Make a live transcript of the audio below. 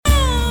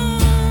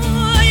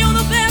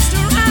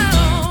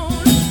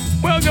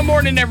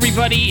morning,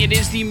 everybody. It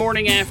is the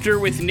morning after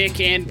with Nick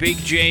and Big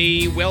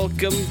J.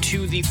 Welcome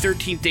to the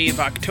 13th day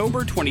of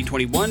October,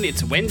 2021.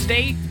 It's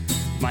Wednesday.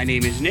 My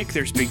name is Nick.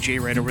 There's Big J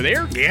right over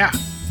there. Yeah.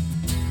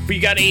 We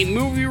got a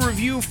movie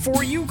review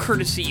for you,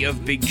 courtesy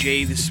of Big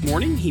J this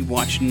morning. He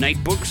watched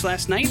Night Books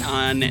last night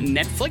on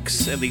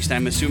Netflix. At least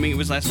I'm assuming it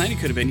was last night. It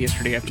could have been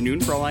yesterday afternoon,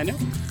 for all I know.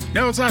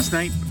 No, it's last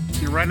night.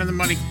 You're right on the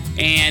money.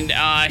 And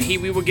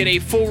we will get a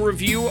full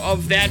review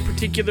of that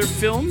particular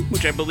film,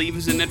 which I believe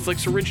is a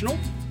Netflix original.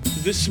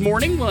 This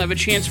morning, we'll have a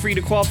chance for you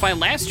to qualify,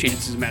 last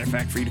chance, as a matter of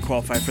fact, for you to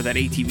qualify for that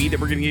ATV that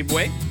we're going to give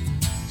away.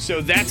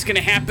 So that's going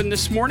to happen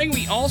this morning.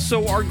 We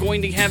also are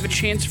going to have a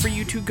chance for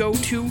you to go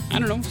to,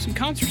 some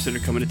concerts that are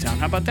coming to town.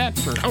 How about that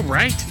for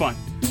fun?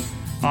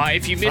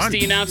 If you missed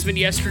the announcement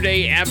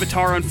yesterday,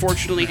 Avatar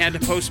unfortunately had to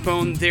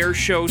postpone their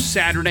show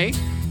Saturday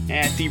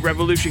at the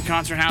Revolution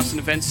Concert House and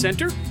Events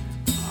Center.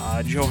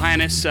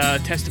 Johannes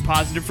tested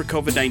positive for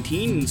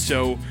COVID-19, and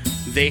so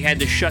they had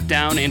to shut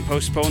down and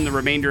postpone the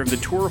remainder of the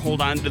tour. Hold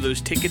on to those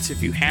tickets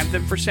if you have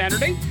them for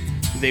Saturday.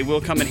 They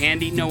will come in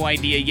handy. No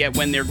idea yet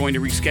when they're going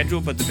to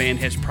reschedule, but the band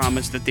has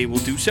promised that they will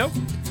do so.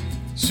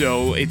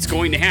 So it's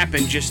going to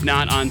happen, just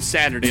not on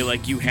Saturday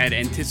like you had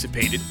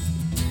anticipated.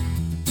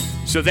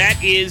 So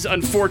that is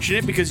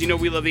unfortunate because,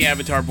 we love the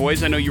Avatar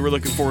boys. I know you were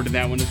looking forward to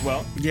that one as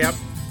well. Yep.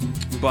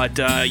 But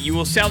you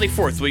will sally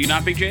forth, will you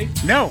not, Big J?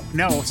 No.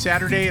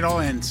 Saturday it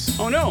all ends.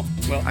 Oh, no.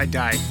 Well, I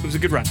die. It was a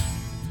good run.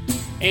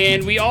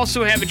 And we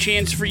also have a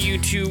chance for you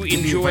to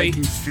enjoy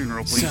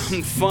funeral,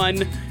 some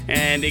fun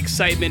and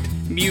excitement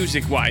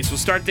music-wise. We'll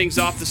start things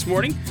off this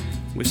morning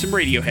with some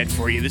Radiohead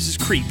for you. This is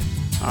Creep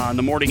on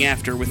the morning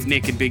after with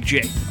Nick and Big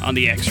J on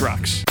the X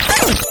Rocks.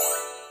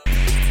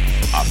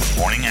 On the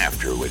morning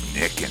after with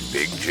Nick and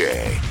Big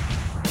J.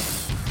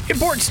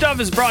 Important stuff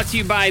is brought to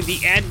you by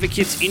the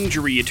Advocates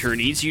Injury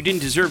Attorneys. You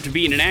didn't deserve to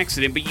be in an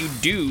accident, but you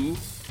do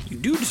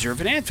deserve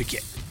an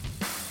advocate.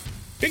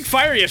 Big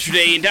fire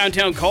yesterday in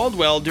downtown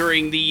Caldwell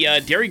during the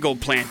Darigold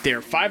plant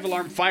there.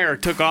 5-alarm fire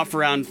took off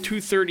around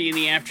 2:30 in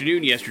the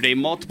afternoon yesterday.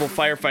 Multiple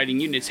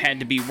firefighting units had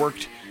to be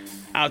worked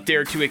out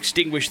there to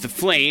extinguish the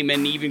flame,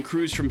 and even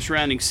crews from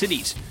surrounding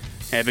cities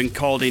have been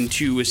called in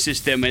to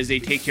assist them as they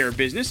take care of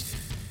business.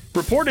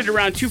 Reported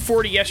around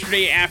 2:40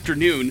 yesterday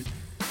afternoon,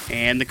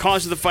 and the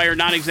cause of the fire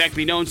not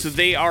exactly known, so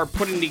they are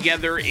putting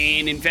together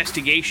an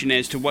investigation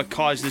as to what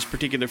caused this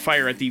particular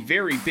fire at the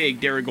very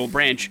big Darigold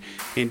branch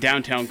in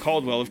downtown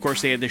Caldwell. Of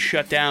course, they had to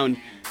shut down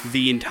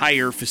the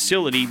entire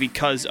facility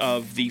because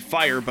of the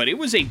fire, but it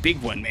was a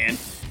big one, man.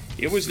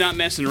 It was not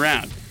messing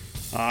around.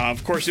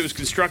 Of course, it was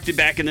constructed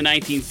back in the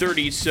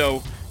 1930s,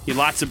 so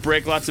lots of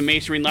brick, lots of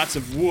masonry, lots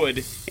of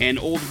wood, and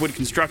old wood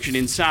construction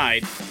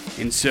inside.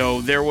 And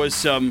so there was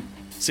some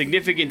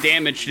significant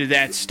damage to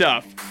that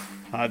stuff.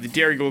 The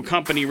Darigold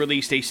Company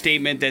released a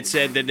statement that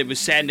said that it was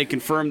sad to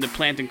confirm the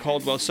plant in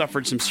Caldwell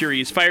suffered some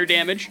serious fire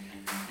damage.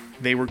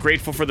 They were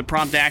grateful for the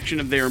prompt action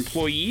of their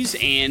employees,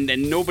 and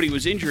nobody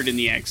was injured in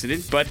the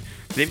accident, but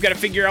they've got to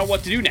figure out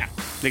what to do now.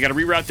 They got to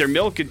reroute their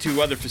milk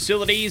into other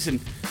facilities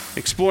and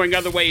exploring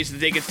other ways that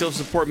they can still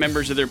support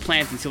members of their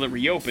plant until it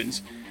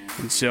reopens.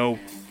 And so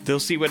they'll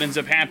see what ends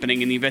up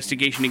happening, and the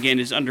investigation again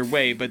is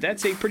underway, but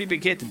that's a pretty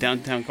big hit to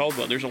downtown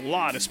Caldwell. There's a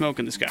lot of smoke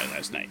in the sky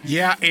last night.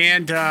 Yeah,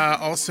 and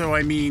also,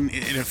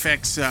 it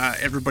affects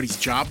everybody's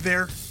job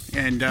there,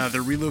 and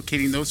they're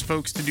relocating those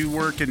folks to do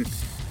work, and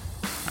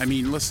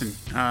listen,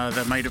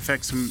 that might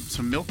affect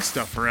some milk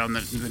stuff around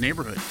the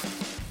neighborhood.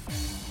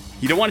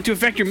 You don't want it to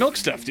affect your milk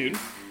stuff, dude.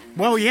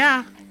 Well,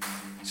 yeah.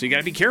 So you got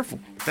to be careful.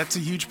 That's a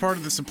huge part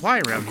of the supply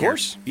around here. Of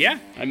course, yeah.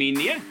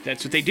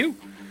 That's what they do.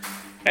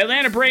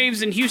 Atlanta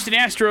Braves and Houston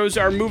Astros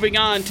are moving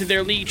on to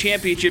their league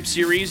championship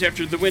series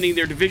after winning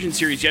their division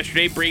series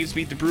yesterday. Braves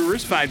beat the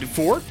Brewers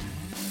 5-4.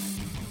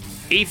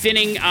 Eighth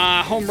inning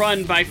home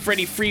run by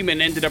Freddie Freeman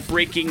ended up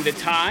breaking the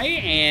tie,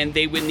 and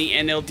they win the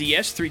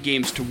NLDS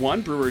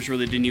 3-1. Brewers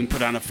really didn't even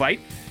put on a fight.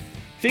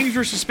 Things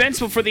were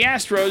suspenseful for the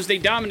Astros. They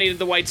dominated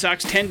the White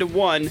Sox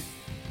 10-1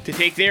 to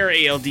take their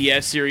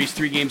ALDS series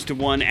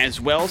 3-1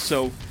 as well.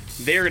 So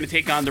they're going to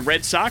take on the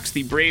Red Sox.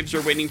 The Braves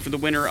are waiting for the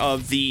winner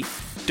of the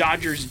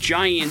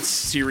Dodgers-Giants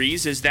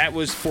series, as that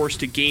was forced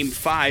to Game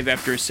 5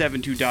 after a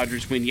 7-2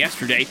 Dodgers win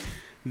yesterday.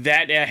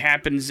 That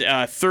happens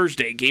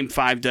Thursday. Game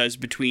 5 does,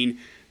 between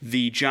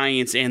the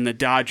Giants and the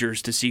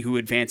Dodgers, to see who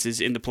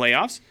advances in the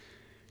playoffs.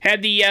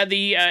 Had the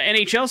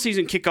NHL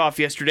season kickoff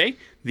yesterday.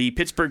 The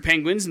Pittsburgh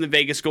Penguins and the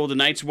Vegas Golden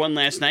Knights won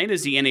last night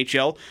as the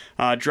NHL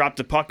dropped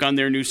the puck on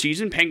their new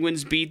season.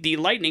 Penguins beat the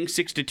Lightning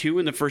 6-2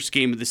 in the first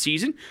game of the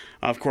season.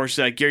 Of course,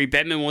 Gary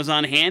Bettman was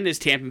on hand as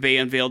Tampa Bay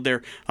unveiled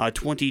their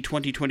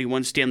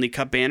 2020-21 Stanley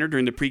Cup banner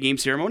during the pregame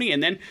ceremony.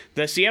 And then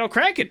the Seattle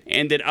Kraken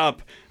ended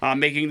up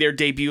making their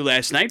debut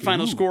last night.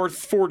 Final score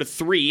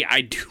 4-3.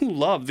 I do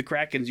love the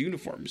Kraken's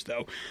uniforms,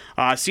 though.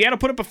 Seattle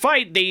put up a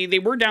fight. They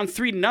were down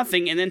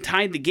 3-0 and then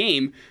tied the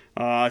game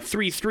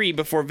 3-3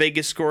 before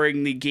Vegas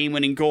scoring the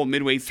game-winning goal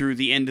midway through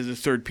the end of the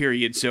third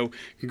period. So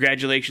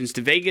congratulations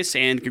to Vegas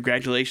and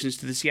congratulations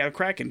to the Seattle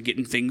Kraken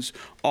getting things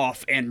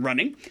off and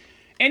running.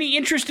 Any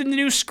interest in the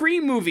new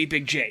Scream movie,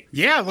 Big J?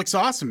 Yeah, it looks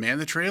awesome, man,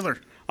 the trailer.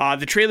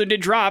 The trailer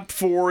did drop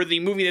for the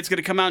movie that's going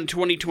to come out in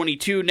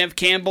 2022. Neve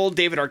Campbell,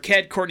 David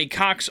Arquette, Courtney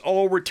Cox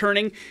all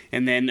returning.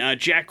 And then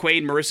Jack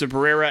Quaid, Marissa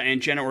Barrera,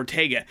 and Jenna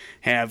Ortega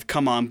have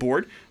come on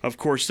board. Of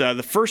course,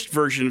 the first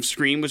version of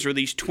Scream was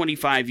released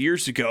 25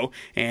 years ago,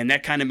 and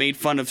that kind of made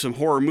fun of some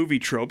horror movie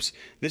tropes.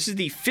 This is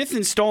the 5th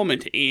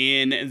installment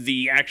in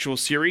the actual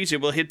series.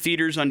 It will hit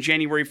theaters on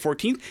January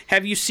 14th.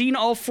 Have you seen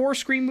all 4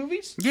 Scream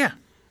movies? Yeah.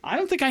 I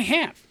don't think I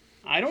have.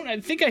 I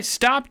think I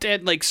stopped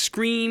at like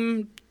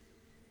Scream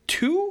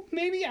 2,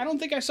 maybe? I don't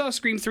think I saw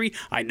Scream 3.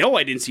 I know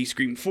I didn't see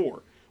Scream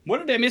 4.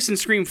 What did I miss in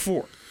Scream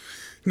 4?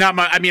 Not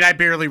much. I mean, I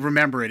barely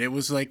remember it. It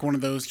was like one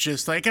of those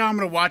just like, oh, I'm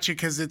going to watch it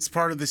because it's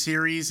part of the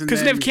series.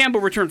 Because Neve Campbell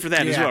returned for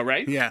that as well,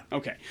 right? Yeah.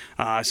 Okay.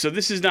 So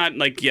this is not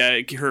like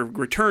her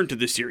return to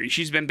the series.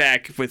 She's been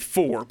back with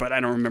 4, but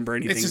I don't remember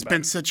anything It's just about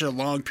been such a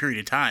long period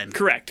of time.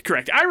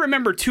 Correct. I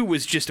remember 2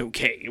 was just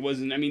okay. It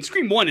wasn't, I mean,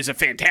 Scream 1 is a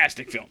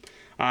fantastic film.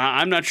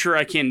 I'm not sure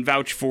I can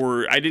vouch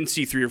for, I didn't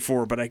see 3 or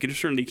 4, but I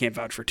certainly can't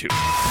vouch for 2.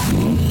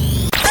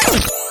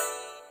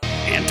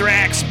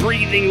 Anthrax,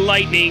 Breathing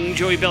Lightning,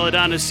 Joey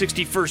Belladonna's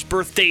 61st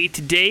birthday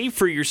today.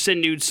 For your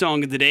Send Nude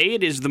Song of the Day,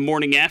 it is The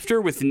Morning After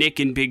with Nick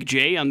and Big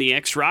J on the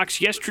X-Rocks.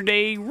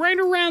 Yesterday, right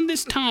around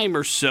this time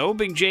or so,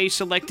 Big J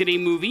selected a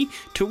movie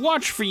to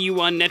watch for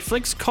you on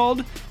Netflix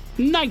called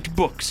Night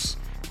Books.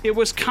 It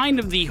was kind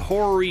of the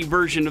horror-y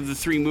version of the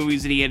 3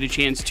 movies that he had a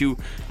chance to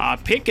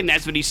pick, and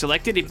that's what he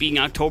selected, it being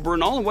October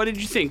and all. And what did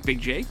you think,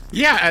 Big J?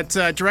 Yeah, it's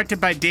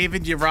directed by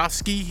David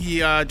Yarovsky. He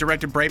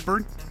directed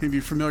Brightburn. Maybe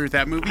you're familiar with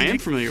that movie. I am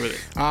familiar with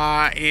it.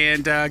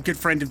 And a good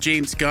friend of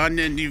James Gunn.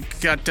 And you've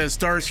got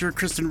stars here,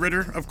 Kristen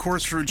Ritter, of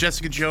course, for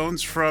Jessica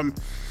Jones from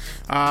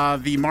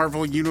the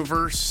Marvel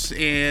Universe,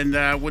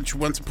 and which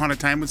Once Upon a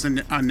Time was on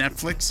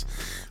Netflix.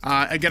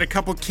 I got a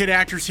couple kid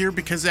actors here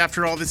because,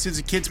 after all, this is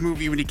a kid's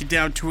movie when you get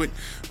down to it.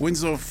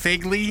 Winslow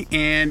Fegley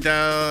and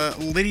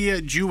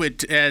Lydia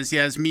Jewett as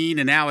Yasmin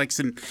and Alex.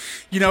 And,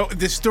 you know,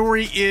 the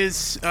story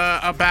is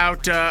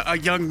about a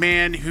young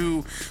man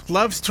who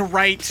loves to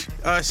write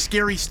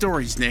scary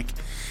stories, Nick.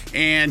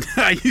 And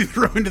you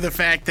throw into the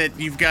fact that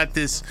you've got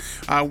this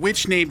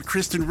witch named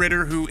Kristen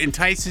Ritter who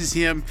entices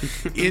him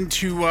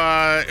into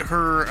her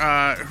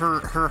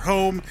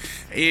home,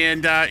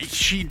 and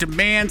she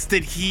demands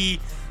that he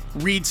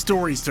read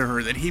stories to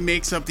her, that he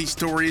makes up these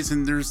stories.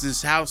 And there's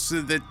this house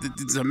that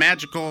it's a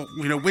magical,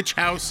 witch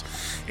house,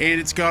 and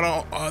it's got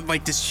all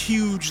like this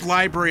huge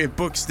library of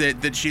books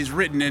that she's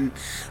written. And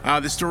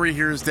the story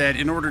here is that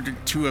in order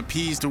to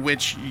appease the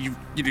witch,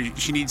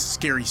 she needs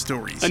scary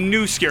stories. A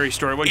new scary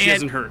story, one she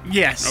hasn't heard.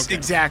 Yes, okay.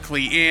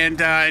 Exactly.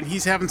 And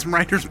he's having some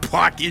writer's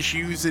block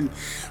issues, and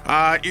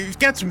he's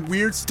got some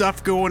weird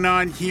stuff going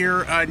on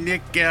here,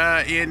 Nick,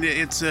 and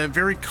it's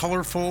very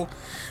colorful.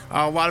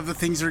 A lot of the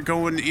things are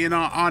going in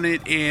on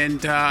it,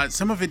 and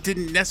some of it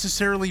didn't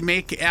necessarily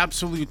make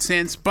absolute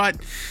sense, but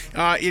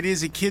it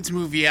is a kid's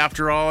movie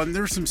after all, and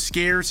there's some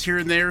scares here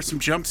and there, some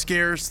jump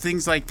scares,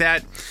 things like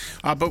that.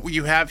 But what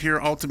you have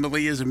here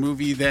ultimately is a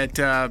movie that,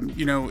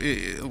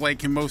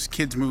 like in most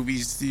kids'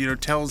 movies,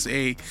 tells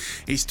a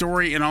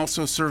story and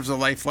also serves a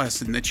life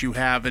lesson that you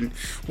have. And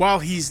while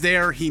he's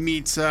there, he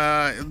meets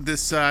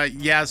this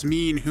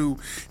Yasmin, who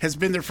has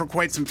been there for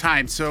quite some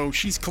time. So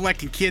she's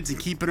collecting kids and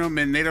keeping them,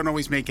 and they don't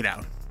always make it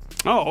out.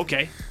 Oh,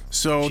 okay.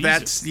 So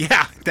Jesus.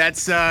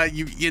 that's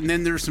and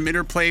then there's some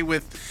interplay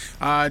with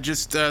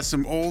just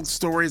some old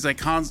stories like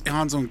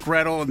Hansel and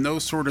Gretel and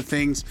those sort of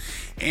things.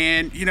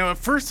 And at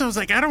first I was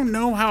like, I don't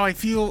know how I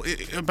feel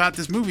about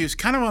this movie. It was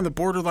kind of on the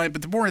borderline,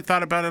 but the more I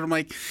thought about it, I'm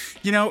like,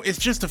 it's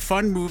just a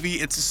fun movie.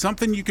 It's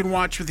something you can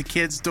watch with the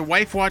kids. The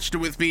wife watched it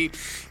with me,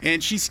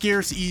 and she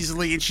scares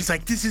easily, and she's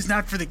like, this is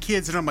not for the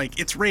kids. And I'm like,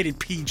 it's rated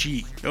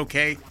PG,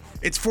 okay?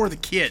 It's for the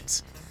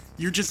kids.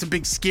 You're just a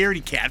big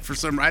scaredy cat for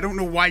some. I don't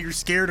know why you're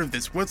scared of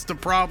this. What's the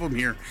problem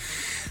here?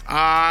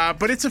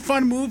 But it's a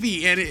fun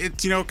movie, and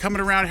it's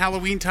coming around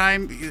Halloween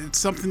time. It's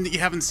something that you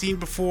haven't seen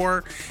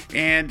before,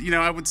 and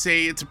I would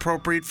say it's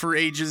appropriate for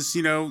ages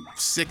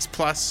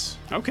 6+.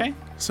 Okay.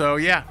 So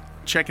yeah,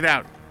 check it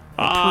out.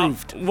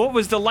 Approved. What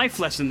was the life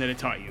lesson that it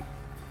taught you?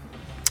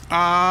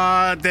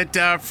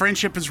 That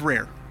friendship is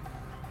rare.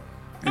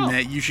 And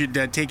that you should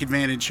take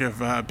advantage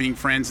of being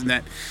friends, and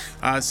that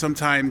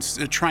sometimes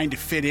trying to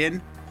fit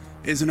in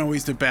isn't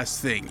always the best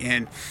thing.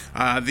 And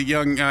the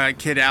young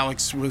kid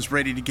Alex was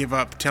ready to give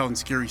up telling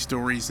scary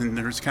stories, and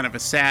there's kind of a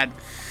sad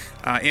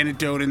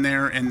anecdote in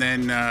there, and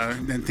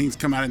then things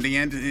come out in the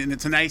end, and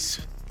it's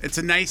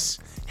a nice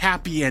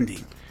happy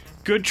ending.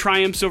 Good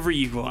triumphs over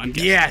evil, I'm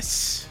guessing.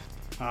 Yes.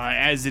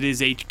 As it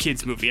is a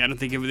kids movie. I don't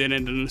think it would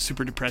end on a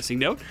super depressing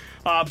note.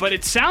 But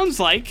it sounds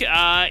like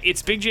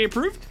it's Big J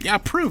approved. Yeah,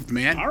 approved,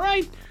 man. All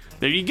right.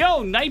 There you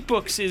go. Night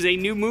Books is a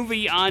new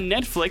movie on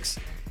Netflix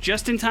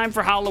just in time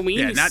for Halloween.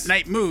 Yeah, not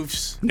Night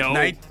Moves. No.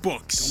 Night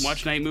Books. Don't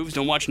watch Night Moves.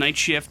 Don't watch Night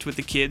Shift with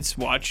the kids.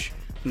 Watch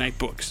Night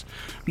Books.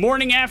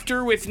 Morning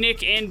After with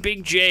Nick and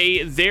Big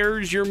J.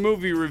 There's your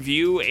movie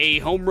review. A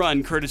home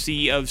run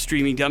courtesy of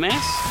Streaming Dumbass.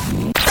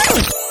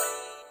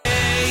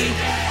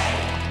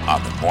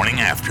 On the Morning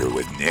After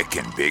with Nick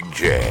and Big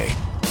J.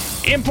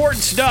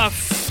 Important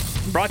stuff.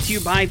 brought to you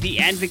by the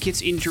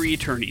Advocates Injury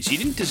Attorneys. You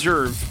didn't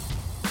deserve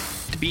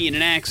to be in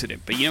an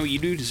accident, but you know what you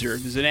do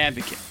deserve is an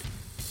advocate.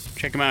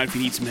 Check them out if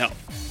you need some help.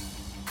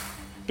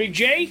 Big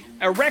J,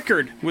 a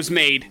record was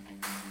made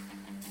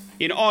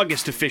in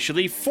August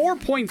officially.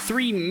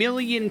 4.3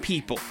 million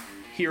people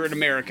here in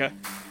America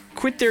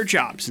quit their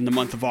jobs in the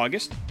month of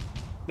August.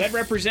 That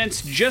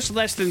represents just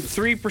less than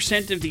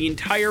 3% of the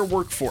entire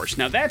workforce.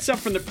 Now, that's up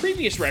from the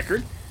previous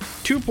record,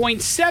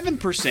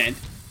 2.7%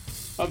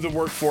 of the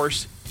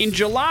workforce in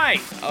July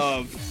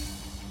of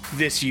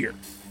this year,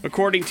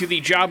 according to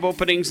the Job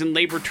Openings and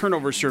Labor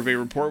Turnover Survey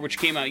report, which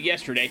came out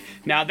yesterday.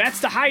 Now, that's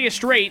the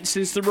highest rate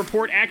since the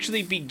report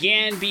actually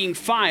began being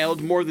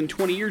filed more than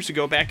 20 years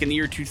ago, back in the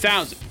year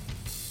 2000.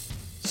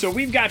 So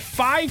we've got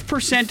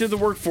 5% of the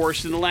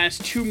workforce in the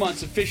last 2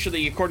 months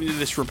officially, according to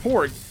this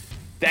report,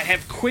 that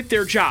have quit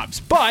their jobs.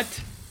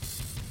 But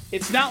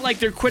it's not like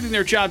they're quitting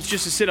their jobs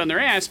just to sit on their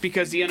ass,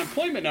 because the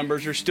unemployment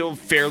numbers are still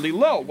fairly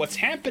low. What's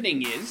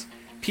happening is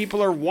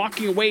people are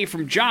walking away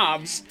from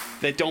jobs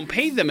that don't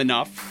pay them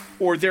enough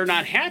or they're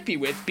not happy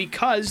with,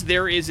 because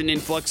there is an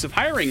influx of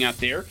hiring out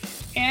there,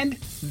 and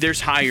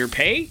there's higher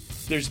pay,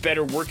 there's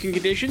better working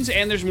conditions,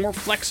 and there's more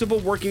flexible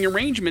working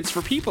arrangements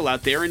for people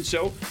out there, and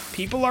so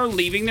people are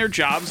leaving their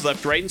jobs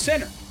left, right, and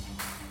center.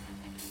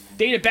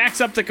 Data backs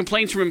up the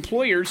complaints from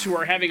employers who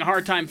are having a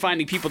hard time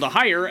finding people to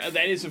hire.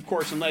 That is, of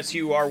course, unless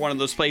you are one of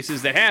those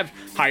places that have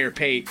higher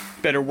pay,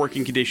 better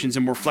working conditions,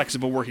 and more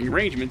flexible working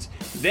arrangements,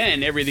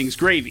 then everything's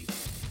gravy.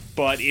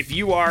 But if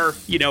you are,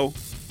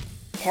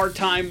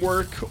 part-time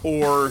work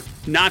or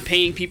not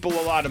paying people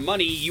a lot of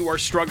money, you are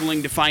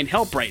struggling to find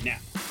help right now.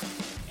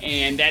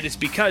 And that is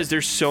because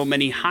there's so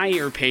many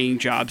higher paying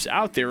jobs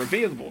out there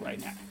available right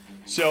now.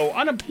 So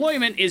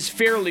unemployment is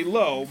fairly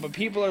low, but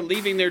people are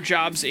leaving their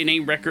jobs in a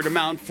record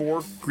amount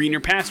for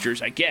greener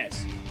pastures, I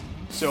guess.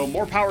 So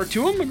more power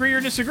to them, agree or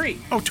disagree?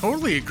 Oh,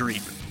 totally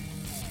agree.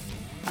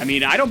 I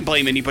mean, I don't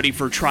blame anybody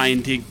for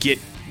trying to get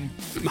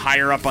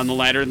higher up on the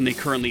ladder than they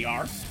currently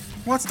are.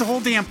 What's the whole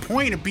damn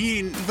point of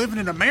living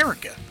in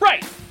America?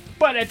 Right.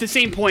 But at the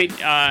same point,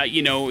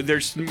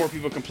 there's more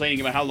people complaining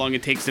about how long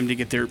it takes them to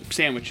get their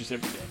sandwiches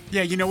every day.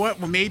 Yeah, you know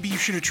what? Well, maybe you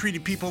should have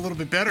treated people a little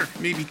bit better.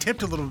 Maybe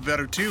tipped a little bit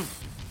better, too.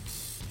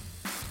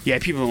 Yeah,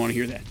 people don't want to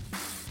hear that.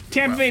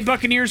 Tampa Bay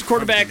Buccaneers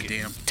quarterback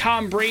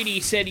Tom Brady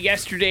said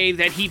yesterday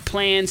that he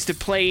plans to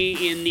play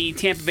in the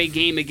Tampa Bay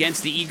game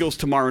against the Eagles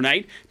tomorrow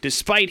night,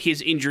 despite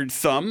his injured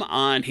thumb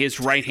on his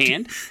right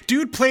hand.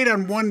 Dude played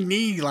on one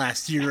knee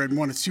last year and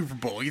won a Super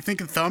Bowl. You think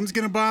a thumb's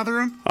going to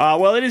bother him?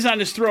 Well, it is on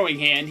his throwing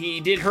hand.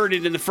 He did hurt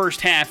it in the first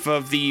half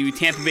of the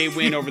Tampa Bay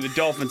win over the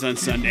Dolphins on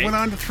Sunday. Went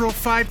on to throw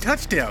 5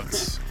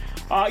 touchdowns.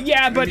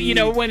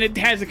 When it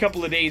has a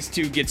couple of days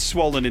to get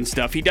swollen and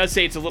stuff, he does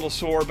say it's a little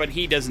sore, but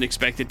he doesn't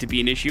expect it to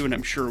be an issue, and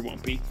I'm sure it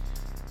won't be.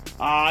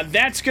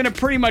 That's going to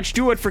pretty much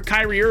do it for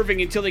Kyrie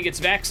Irving until he gets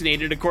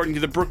vaccinated, according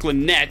to the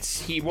Brooklyn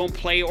Nets. He won't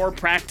play or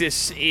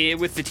practice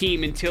with the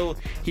team until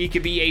he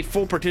can be a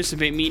full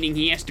participant, meaning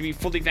he has to be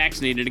fully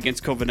vaccinated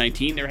against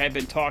COVID-19. There had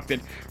been talk that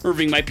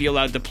Irving might be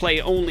allowed to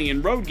play only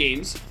in road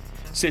games,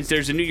 since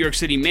there's a New York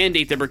City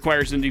mandate that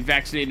requires him to be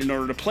vaccinated in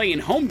order to play in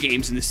home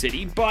games in the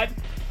city. But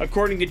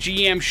according to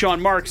GM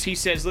Sean Marks, he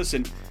says,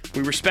 listen,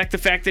 we respect the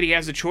fact that he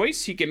has a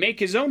choice. He can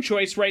make his own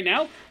choice right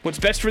now. What's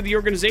best for the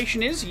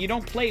organization is you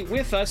don't play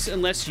with us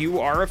unless you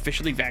are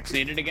officially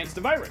vaccinated against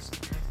the virus.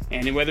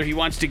 And whether he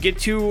wants to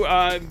get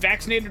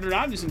vaccinated or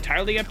not is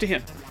entirely up to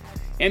him.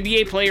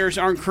 NBA players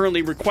aren't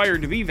currently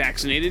required to be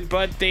vaccinated,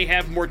 but they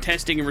have more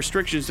testing and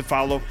restrictions to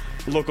follow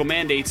local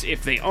mandates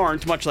if they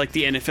aren't, much like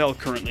the NFL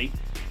currently.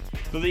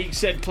 The league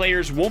said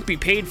players won't be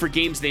paid for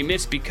games they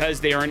miss because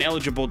they are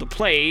ineligible to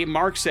play.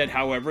 Mark said,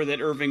 however, that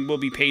Irving will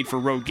be paid for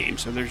road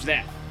games, so there's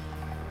that.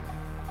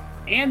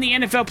 And the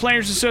NFL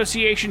Players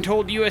Association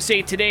told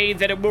USA Today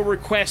that it will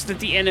request that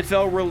the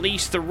NFL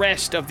release the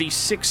rest of the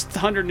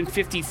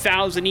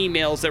 650,000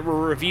 emails that were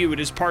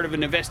reviewed as part of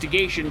an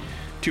investigation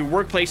to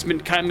workplace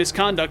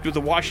misconduct with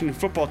the Washington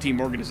Football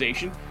Team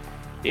organization.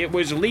 It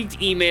was leaked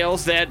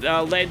emails that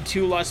led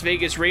to Las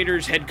Vegas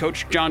Raiders head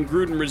coach John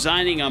Gruden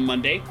resigning on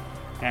Monday,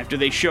 after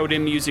they showed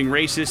him using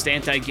racist,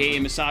 anti-gay,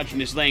 and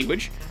misogynist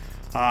language.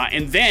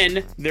 And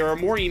then there are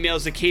more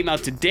emails that came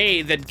out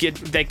today that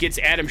gets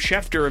Adam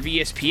Schefter of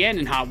ESPN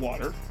in hot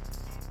water,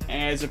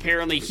 as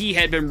apparently he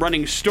had been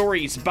running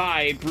stories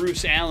by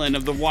Bruce Allen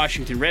of the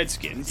Washington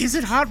Redskins. Is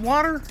it hot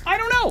water? I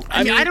don't know.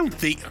 I mean, I don't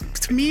think.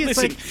 To me,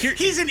 it's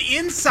he's an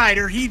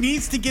insider. He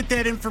needs to get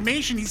that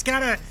information. He's got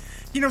to,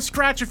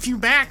 scratch a few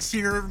backs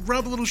here,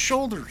 rub a little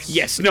shoulders.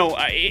 Yes, no,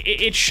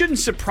 it shouldn't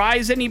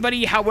surprise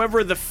anybody.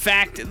 However,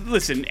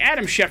 listen,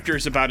 Adam Schefter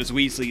is about as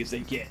Weasley as they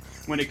get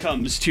when it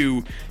comes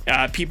to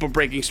people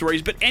breaking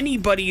stories, but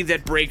anybody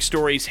that breaks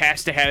stories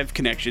has to have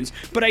connections.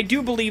 But I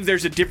do believe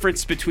there's a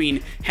difference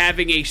between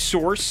having a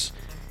source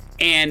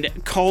and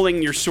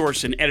calling your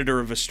source an editor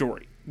of a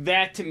story.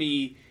 That, to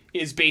me,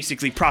 is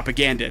basically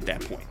propaganda at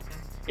that point.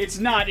 It's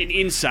not an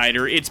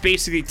insider. It's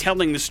basically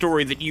telling the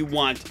story that you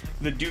want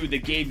the dude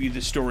that gave you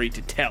the story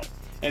to tell.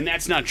 And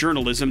that's not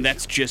journalism.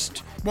 That's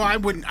just... Well, I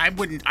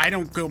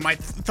don't go... My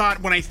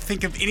thought when I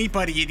think of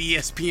anybody at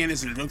ESPN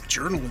is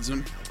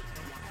journalism.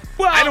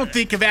 Well, I don't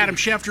think of Adam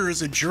Schefter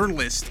as a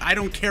journalist. I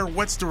don't care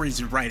what stories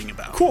he's writing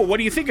about. Cool. What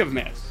do you think of him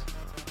as?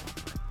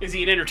 Is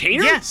he an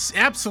entertainer? Yes,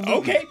 absolutely.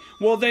 Okay.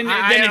 Well, then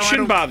it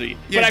shouldn't bother you.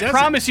 Yeah, but I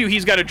promise you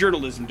he's got a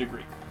journalism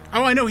degree.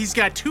 Oh, I know. He's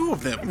got 2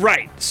 of them.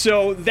 Right.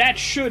 So that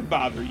should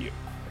bother you.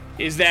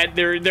 Is that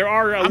there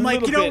are I'm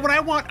like, when I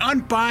want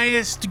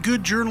unbiased,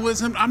 good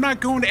journalism, I'm not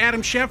going to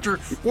Adam Schefter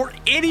or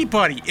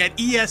anybody at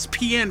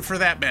ESPN for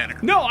that matter.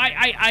 No,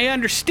 I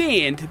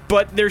understand,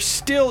 but there's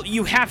still,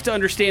 you have to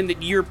understand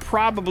that you're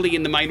probably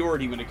in the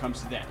minority when it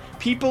comes to that.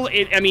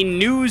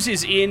 News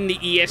is in the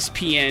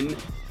ESPN,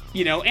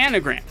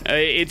 anagram.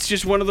 It's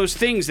just one of those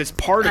things that's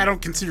part of... I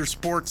don't consider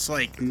sports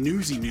like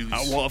newsy news.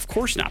 Well, of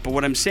course not, but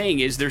what I'm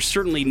saying is there's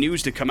certainly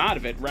news to come out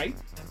of it, right?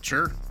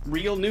 Sure.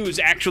 Real news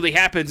actually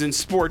happens in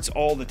sports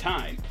all the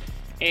time.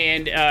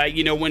 And,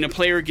 when a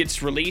player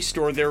gets released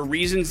or there are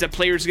reasons that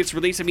players gets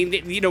released,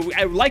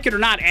 like it or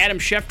not, Adam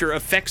Schefter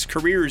affects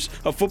careers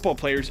of football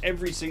players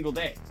every single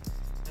day.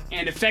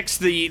 And affects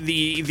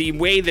the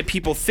way that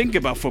people think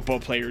about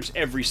football players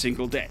every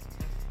single day.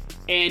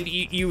 And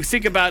you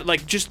think about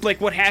just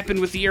what happened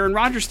with the Aaron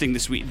Rodgers thing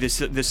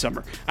this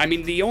summer. I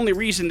mean, the only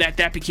reason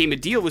that became a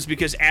deal was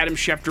because Adam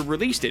Schefter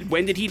released it.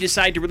 When did he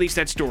decide to release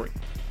that story?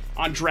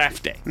 On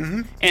draft day.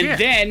 Mm-hmm. And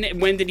then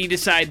when did he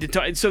decide to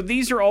talk? So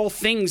these are all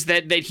things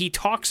that he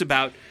talks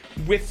about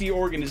with the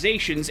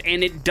organizations,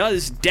 and it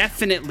does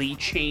definitely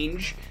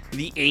change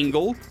the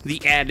angle,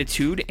 the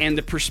attitude, and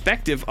the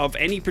perspective of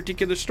any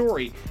particular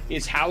story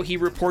is how he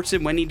reports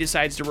it when he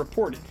decides to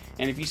report it.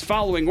 And if he's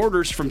following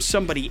orders from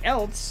somebody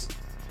else,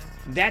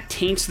 that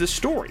taints the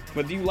story.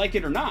 Whether you like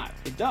it or not,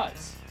 it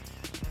does.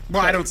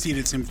 Well, I don't see it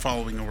as him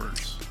following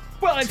orders.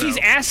 Well, if he's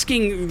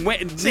asking...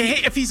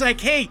 if he's like,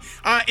 hey,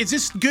 is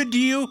this good to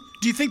you?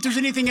 Do you think there's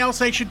anything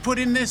else I should put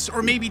in this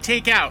or maybe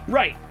take out?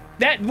 Right.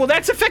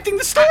 That's affecting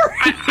the story.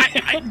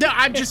 No,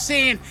 I'm just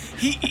saying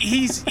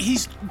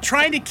he's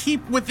trying to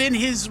keep within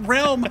his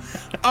realm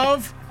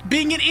of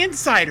being an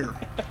insider.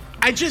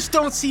 I just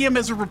don't see him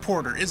as a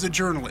reporter, as a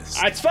journalist.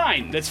 That's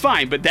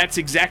fine, but that's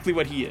exactly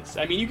what he is.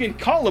 I mean, you can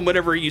call him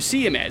whatever you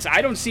see him as.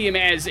 I don't see him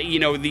as,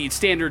 the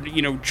standard,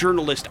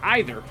 journalist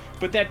either,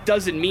 but that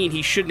doesn't mean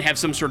he shouldn't have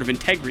some sort of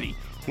integrity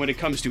when it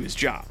comes to his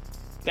job.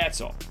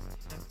 That's all.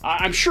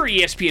 I'm sure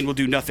ESPN will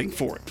do nothing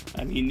for it.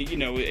 I mean,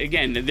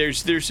 again, there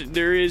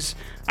is,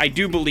 I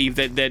do believe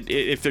that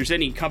if there's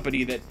any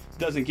company that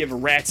doesn't give a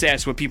rat's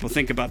ass what people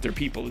think about their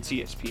people, it's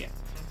ESPN.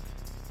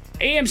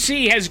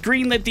 AMC has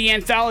greenlit the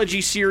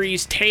anthology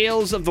series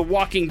Tales of the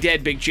Walking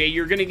Dead, Big J.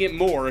 You're going to get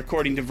more,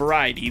 according to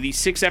Variety. The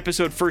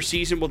 6-episode first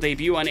season will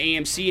debut on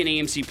AMC and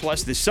AMC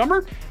Plus this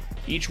summer.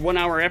 Each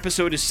 1-hour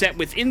episode is set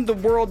within the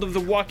world of The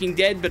Walking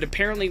Dead, but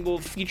apparently will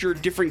feature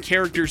different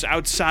characters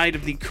outside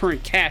of the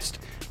current cast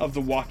of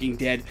The Walking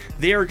Dead.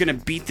 They are going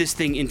to beat this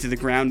thing into the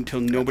ground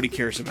until nobody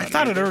cares about it. I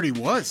thought it already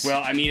was.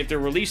 Well, I mean, if they're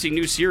releasing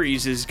new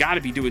series, it's got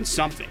to be doing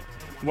something.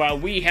 While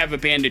we have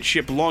abandoned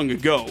ship long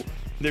ago,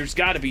 there's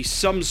got to be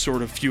some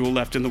sort of fuel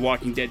left in the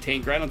Walking Dead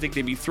tank, or I don't think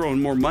they'd be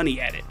throwing more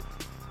money at it.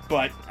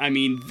 But, I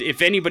mean,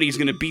 if anybody's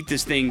going to beat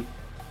this thing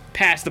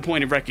past the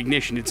point of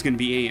recognition, it's going to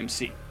be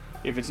AMC,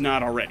 if it's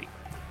not already.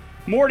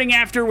 Morning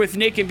After with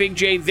Nick and Big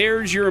J,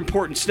 there's your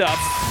important stuff.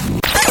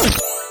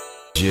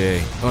 J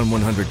on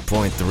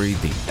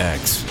 100.3, The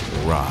X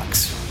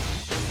rocks.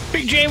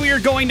 Big J, we are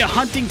going to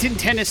Huntington,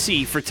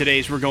 Tennessee for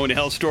today's We're Going to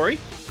Hell story.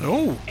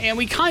 Oh. And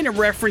we kind of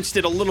referenced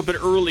it a little bit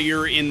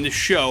earlier in the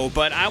show,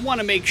 but I want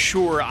to make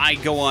sure I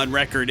go on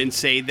record and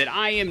say that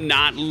I am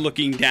not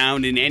looking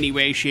down in any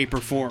way, shape, or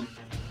form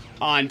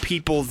on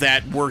people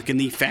that work in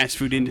the fast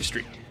food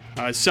industry.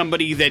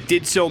 Somebody that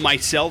did so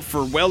myself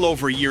for well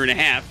over a year and a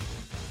half.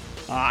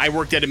 I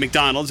worked at a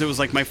McDonald's. It was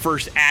like my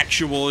first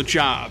actual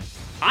job.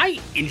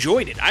 I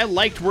enjoyed it. I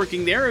liked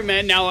working there.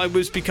 Man, now it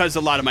was because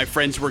a lot of my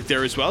friends worked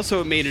there as well,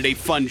 so it made it a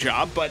fun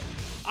job, but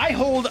I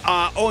hold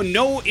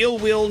no ill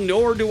will,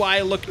 nor do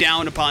I look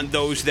down upon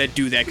those that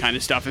do that kind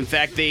of stuff. In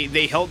fact,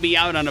 they help me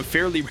out on a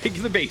fairly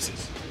regular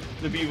basis,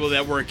 the people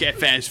that work at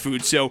fast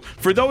food. So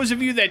for those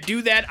of you that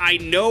do that, I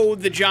know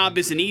the job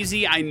isn't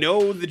easy. I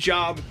know the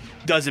job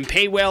doesn't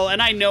pay well,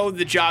 and I know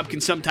the job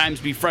can sometimes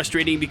be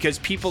frustrating because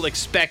people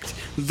expect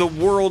the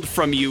world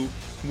from you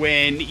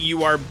when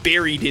you are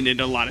buried in it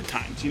a lot of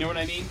times. You know what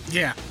I mean?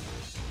 Yeah.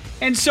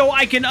 And so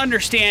I can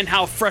understand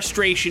how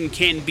frustration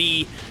can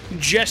be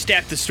just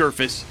at the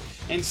surface,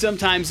 and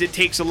sometimes it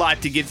takes a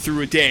lot to get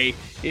through a day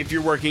if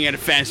you're working at a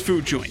fast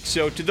food joint.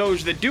 So to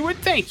those that do it,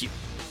 thank you.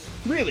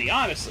 Really,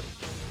 honestly.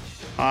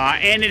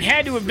 And it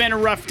had to have been a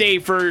rough day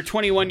for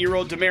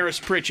 21-year-old Damaris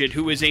Pritchett,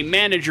 who is a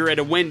manager at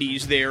a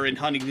Wendy's there in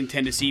Huntington,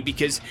 Tennessee,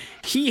 because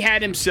he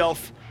had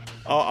himself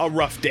a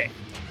rough day.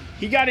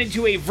 He got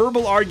into a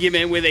verbal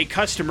argument with a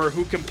customer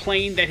who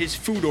complained that his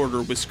food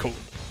order was cold.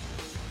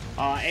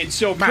 And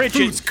so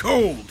Pritchett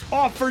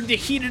offered to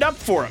heat it up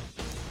for him.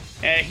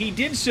 He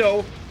did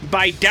so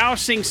by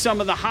dousing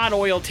some of the hot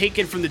oil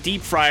taken from the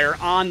deep fryer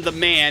on the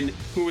man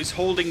who was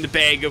holding the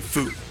bag of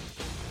food.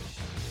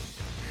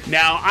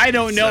 Now, I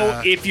don't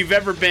know if you've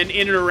ever been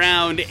in and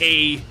around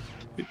a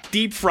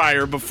deep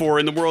fryer before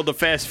in the world of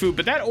fast food,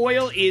 but that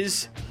oil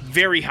is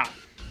very hot.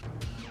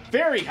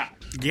 Very hot.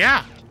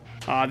 Yeah.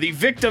 The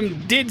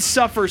victim did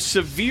suffer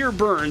severe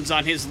burns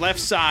on his left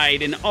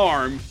side and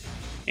arm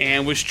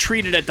and was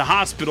treated at the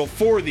hospital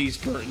for these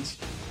burns.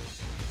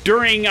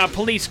 During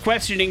police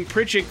questioning,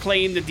 Pritchett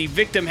claimed that the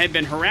victim had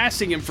been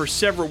harassing him for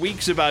several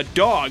weeks about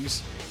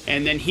dogs,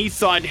 and then he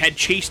thought had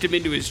chased him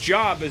into his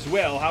job as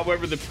well.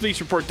 However, the police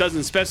report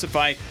doesn't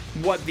specify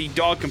what the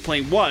dog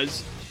complaint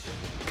was.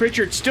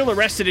 Pritchard's still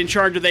arrested and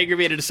charged with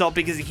aggravated assault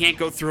because he can't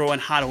go throwing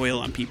hot oil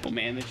on people,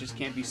 man. That just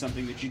can't be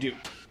something that you do.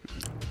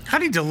 How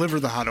do you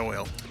deliver the hot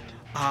oil?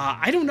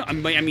 I don't know. I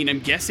mean, I'm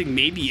guessing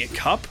maybe a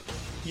cup,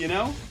 you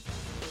know?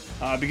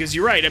 Because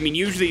you're right. I mean,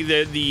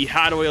 usually the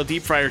hot oil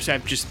deep fryers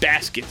have just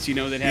baskets, you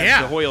know, that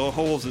have the oil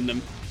holes in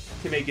them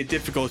to make it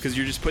difficult because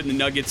you're just putting the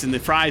nuggets and the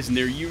fries in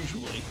there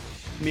usually.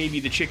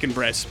 Maybe the chicken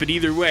breasts. But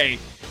either way,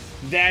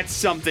 that's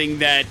something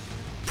that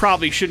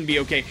probably shouldn't be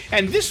okay.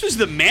 And this was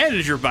the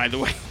manager, by the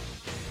way.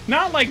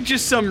 Not like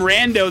just some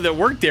rando that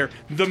worked there.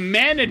 The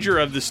manager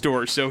of the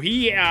store. So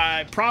he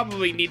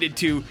probably needed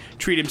to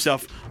treat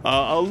himself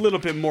a little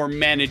bit more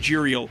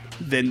managerial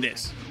than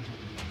this.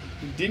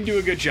 Didn't do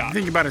a good job.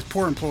 Think about his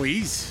poor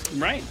employees.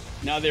 Right.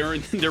 Now they're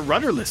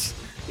rudderless.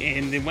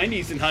 And the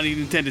Wendy's in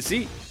Huntington,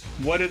 Tennessee.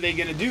 What are they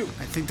going to do?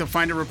 I think they'll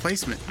find a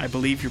replacement. I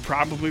believe you're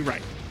probably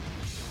right.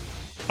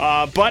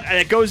 But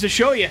it goes to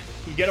show you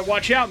got to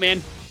watch out,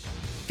 man.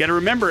 Got to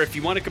remember, if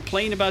you want to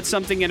complain about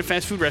something at a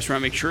fast food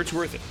restaurant, make sure it's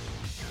worth it.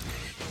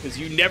 Because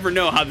you never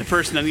know how the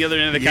person on the other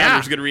end of the counter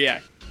is going to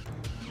react.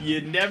 You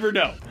never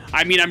know.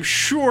 I mean, I'm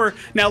sure.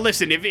 Now,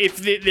 listen, if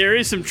there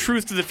is some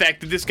truth to the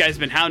fact that this guy's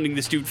been hounding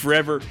this dude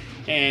forever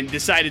and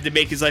decided to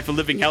make his life a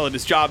living hell at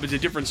his job, is a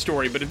different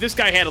story. But if this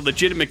guy had a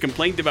legitimate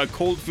complaint about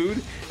cold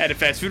food at a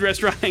fast food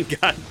restaurant and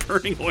got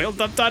burning oil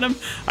dumped on him,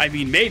 I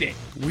mean, mayday.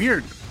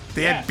 Weird.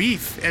 They had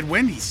beef at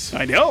Wendy's.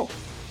 I know.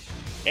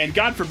 And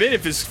God forbid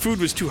if his food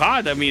was too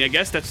hot. I mean, I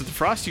guess that's what the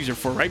Frosties are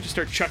for, right? Just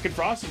start chucking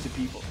Frosties at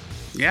people.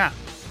 Yeah.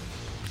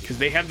 Because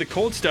they have the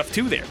cold stuff,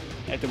 too, there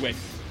at the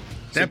Wendy's.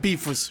 That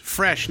beef was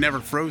fresh, never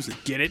frozen.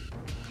 Get it?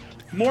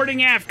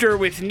 Morning After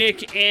with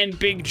Nick and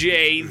Big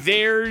J.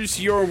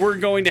 There's your We're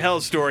Going to Hell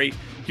story.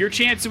 Your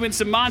chance to win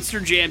some Monster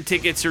Jam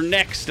tickets are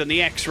next on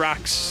the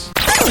X-Rocks.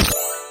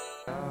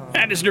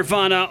 That is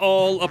Nirvana.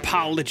 All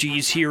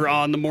apologies here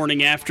on the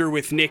Morning After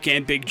with Nick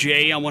and Big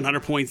J on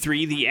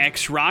 100.3 the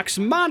X-Rocks.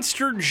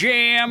 Monster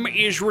Jam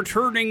is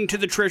returning to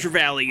the Treasure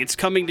Valley. It's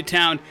coming to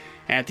town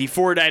at the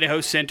Ford Idaho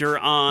Center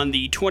on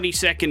the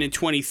 22nd and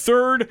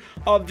 23rd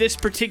of this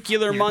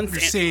particular month.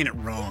 You're saying it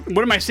wrong.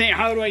 What am I saying?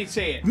 How do I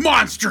say it?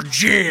 Monster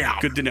Jam!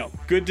 Good to know.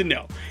 Good to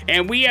know.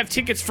 And we have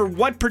tickets for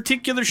what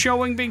particular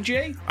showing, Big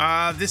J?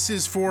 This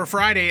is for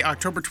Friday,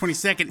 October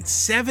 22nd at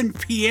 7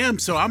 p.m.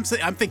 So I'm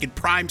thinking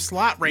prime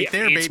slot there,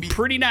 baby. It's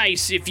pretty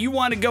nice. If you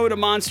want to go to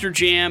Monster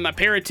Jam, a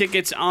pair of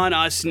tickets on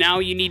us. Now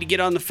you need to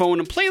get on the phone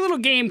and play a little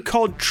game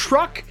called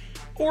Truck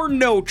or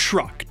No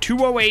Truck.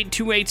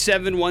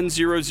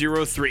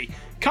 208-287-1003.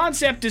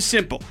 Concept is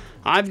simple.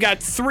 I've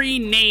got 3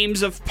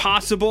 names of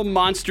possible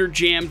Monster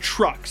Jam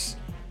trucks.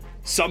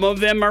 Some of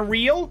them are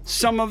real,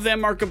 some of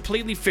them are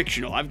completely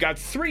fictional. I've got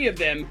 3 of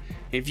them.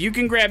 If you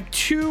can grab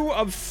 2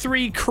 of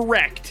 3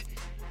 correct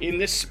in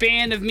the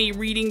span of me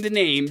reading the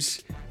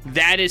names,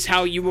 that is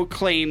how you will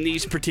claim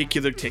these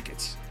particular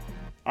tickets.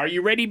 Are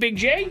you ready, Big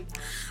J?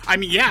 I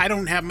mean, yeah, I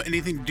don't have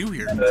anything to do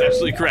here. That's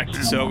absolutely correct.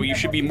 So you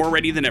should be more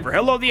ready than ever.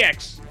 Hello, the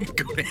X.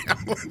 Go to hell.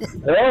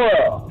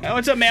 Hello.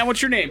 What's up, man?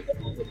 What's your name?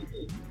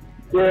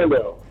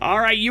 Rando. All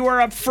right, you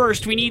are up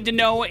first. We need to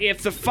know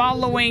if the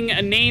following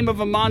name of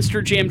a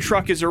Monster Jam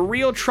truck is a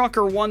real truck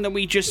or one that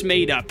we just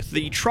made up.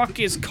 The truck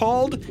is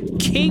called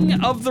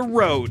King of the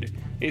Road.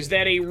 Is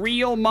that a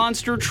real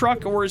monster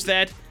truck or is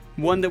that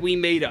one that we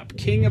made up?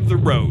 King of the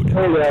Road.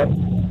 Made up.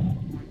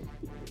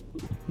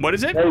 What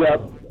is it? Made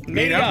up.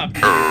 Made up.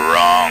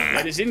 Wrong.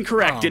 That is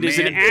incorrect. Oh, It is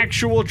an man.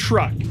 actual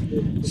truck.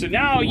 So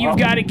now you've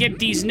got to get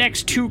these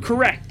next 2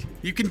 correct.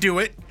 You can do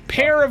it.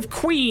 Pair of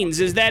Queens,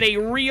 is that a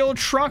real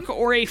truck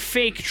or a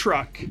fake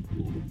truck?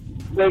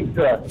 Big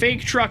truck.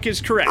 Fake truck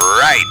is correct.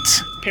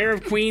 Right. Pair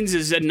of Queens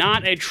is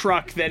not a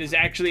truck that is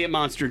actually a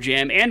Monster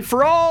Jam. And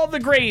for all the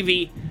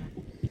gravy,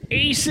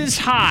 Aces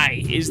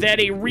High, is that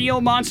a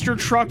real monster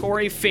truck or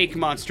a fake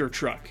monster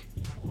truck?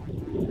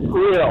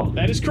 Real.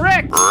 That is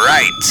correct.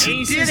 Right.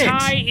 Aces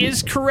High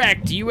is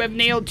correct. You have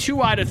nailed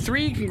 2 out of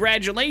 3.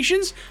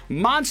 Congratulations.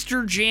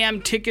 Monster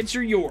Jam tickets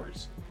are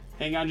yours.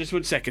 Hang on just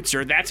 1 second,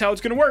 sir. That's how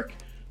it's going to work.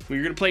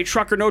 We're going to play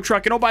Truck or No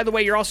Truck. And oh, by the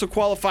way, you're also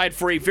qualified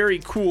for a very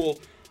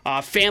cool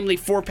family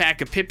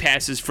 4-pack of pit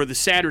passes for the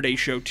Saturday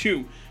show,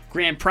 too.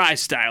 Grand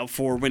prize style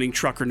for winning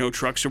Truck or No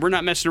Truck. So we're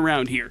not messing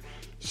around here.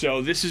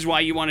 So this is why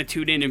you want to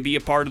tune in and be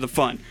a part of the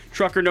fun.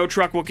 Truck or No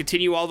Truck will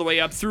continue all the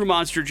way up through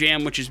Monster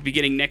Jam, which is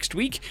beginning next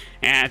week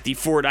at the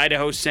Ford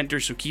Idaho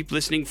Center. So keep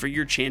listening for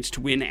your chance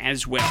to win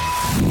as well.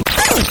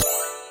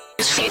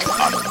 On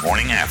the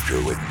morning after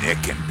with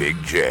Nick and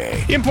Big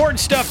J.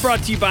 Important stuff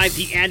brought to you by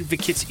the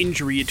Advocates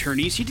Injury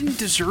Attorneys. You didn't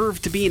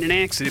deserve to be in an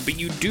accident, but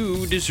you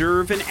do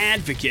deserve an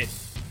advocate.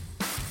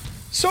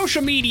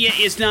 Social media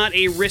is not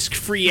a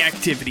risk-free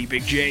activity,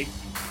 Big J.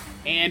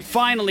 And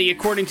finally,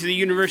 according to the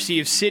University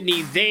of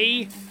Sydney,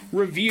 they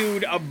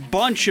reviewed a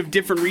bunch of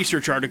different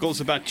research articles,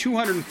 about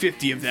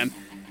 250 of them,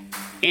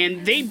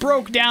 and they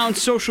broke down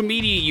social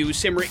media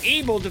use and were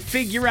able to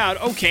figure out,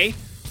 okay,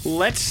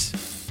 let's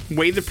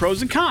weigh the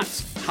pros and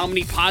cons. How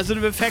many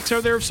positive effects are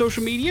there of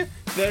social media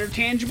that are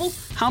tangible?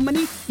 How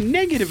many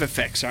negative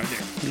effects are there?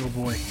 Oh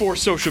boy. For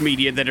social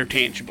media that are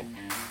tangible?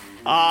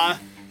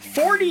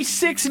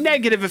 46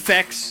 negative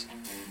effects,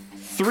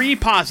 3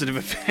 positive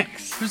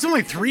effects. There's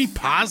only 3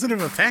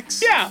 positive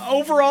effects? Yeah,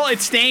 overall,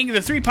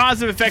 the 3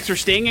 positive effects are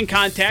staying in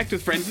contact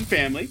with friends and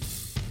family,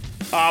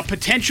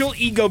 potential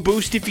ego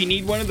boost if you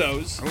need one of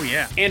those. Oh,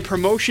 yeah. And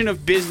promotion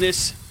of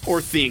business or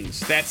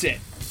things. That's it.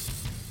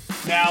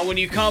 Now, when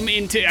you come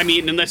into,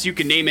 unless you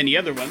can name any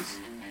other ones,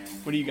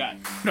 what do you got?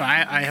 No,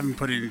 I haven't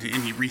put into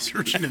any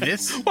research into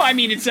this. Well,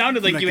 it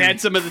sounded like you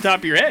had some at the top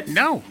of your head.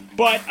 No.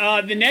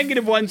 But the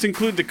negative ones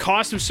include the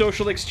cost of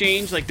social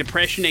exchange, like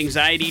depression,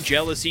 anxiety,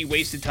 jealousy,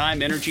 wasted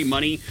time, energy,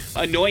 money,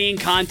 annoying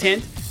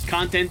content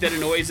that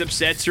annoys,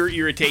 upsets, or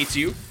irritates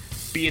you,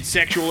 be it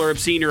sexual or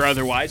obscene or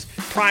otherwise,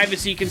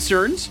 privacy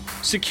concerns,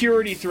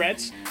 security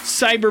threats,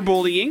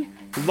 cyberbullying,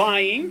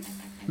 lying,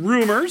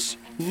 rumors,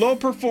 low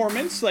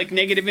performance, like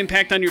negative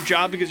impact on your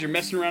job because you're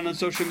messing around on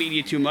social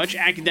media too much,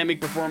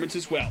 academic performance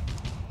as well.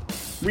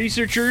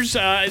 Researchers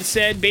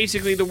said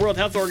basically the World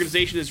Health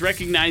Organization has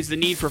recognized the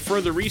need for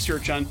further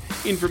research on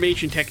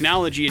information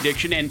technology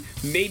addiction, and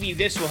maybe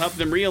this will help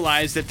them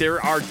realize that there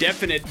are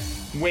definite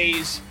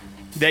ways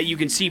that you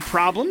can see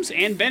problems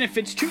and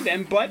benefits to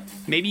them, but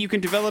maybe you can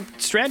develop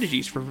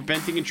strategies for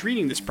preventing and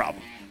treating this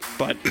problem.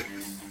 But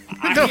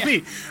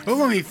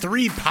only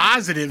 3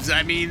 positives.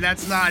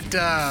 That's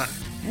not...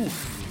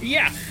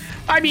 Yeah.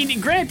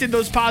 Granted,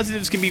 those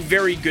positives can be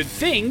very good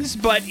things,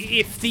 but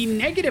if the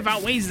negative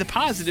outweighs the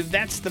positive,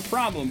 that's the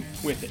problem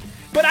with it.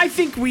 But I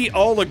think we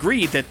all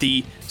agree that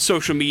the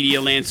social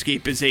media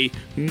landscape is a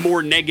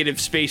more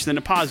negative space than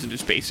a positive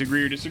space.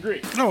 Agree or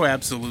disagree? Oh,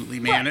 absolutely,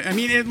 man.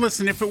 Right.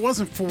 Listen, if it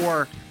wasn't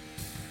for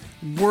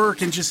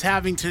work and just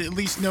having to at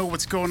least know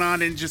what's going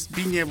on and just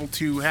being able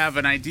to have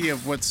an idea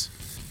of what's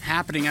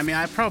happening,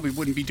 I probably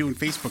wouldn't be doing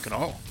Facebook at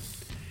all.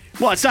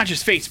 Well, it's not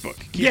just Facebook.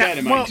 Keep that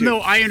in mind, too. No,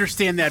 I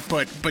understand that,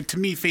 but to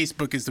me,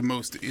 Facebook is the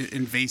most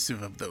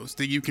invasive of those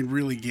that you can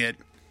really get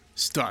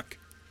stuck.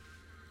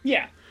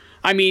 Yeah.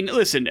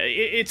 Listen,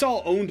 it's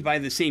all owned by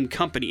the same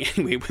company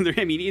anyway.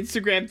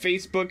 Instagram,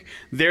 Facebook,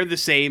 they're the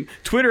same.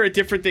 Twitter, a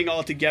different thing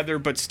altogether,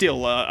 but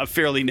still a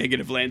fairly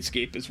negative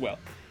landscape as well.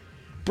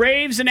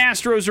 Braves and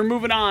Astros are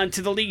moving on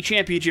to the League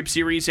Championship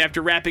Series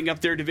after wrapping up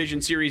their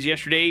division series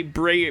yesterday.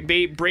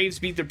 Braves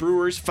beat the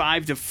Brewers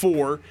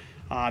 5-4.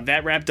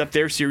 That wrapped up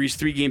their series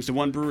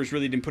 3-1. Brewers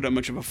really didn't put up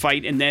much of a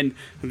fight. And then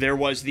there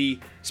was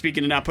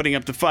speaking of not putting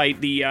up the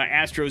fight, the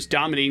Astros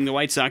dominating the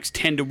White Sox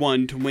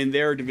 10-1 to win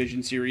their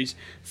division series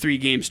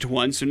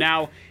 3-1. So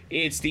now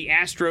it's the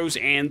Astros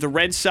and the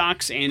Red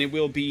Sox, and it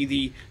will be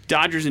the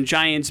Dodgers and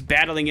Giants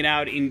battling it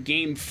out in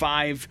Game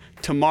 5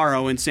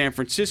 tomorrow in San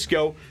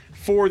Francisco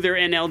for their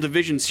NL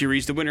Division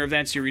Series. The winner of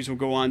that series will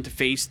go on to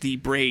face the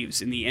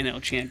Braves in the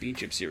NL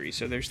Championship Series.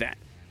 So there's that.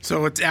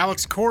 So it's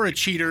Alex Cora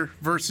cheater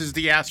versus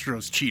the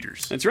Astros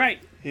cheaters. That's right.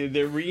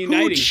 They're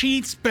reuniting. Who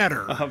cheats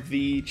better? Of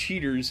the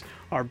cheaters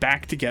are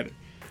back together.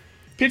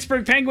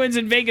 Pittsburgh Penguins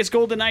and Vegas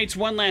Golden Knights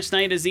won last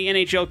night as the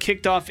NHL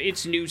kicked off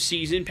its new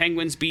season.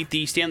 Penguins beat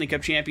the Stanley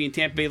Cup champion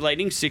Tampa Bay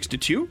Lightning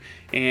 6-2,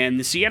 and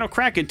the Seattle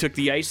Kraken took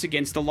the ice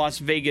against the Las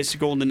Vegas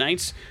Golden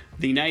Knights.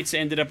 The Knights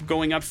ended up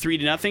going up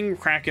 3-0.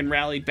 Kraken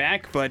rallied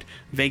back, but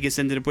Vegas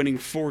ended up winning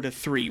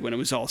 4-3 when it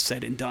was all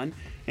said and done.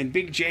 And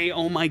Big J,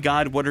 oh my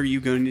God, what are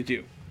you going to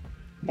do?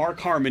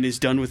 Mark Harmon is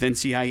done with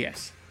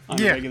NCIS on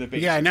a regular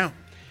basis. Yeah, I know.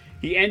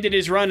 He ended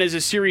his run as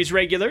a series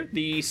regular.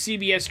 The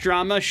CBS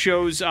drama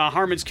shows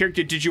Harmon's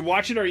character. Did you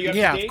watch it? Or are you up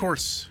to date? Yeah, of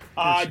course.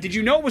 Did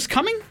you know it was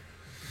coming?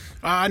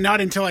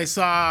 Not until I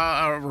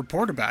saw a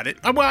report about it.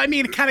 Well, I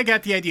kind of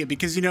got the idea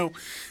because,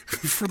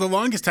 for the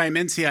longest time,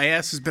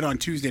 NCIS has been on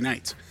Tuesday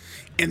nights.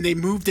 And they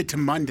moved it to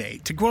Monday.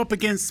 To go up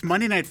against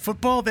Monday Night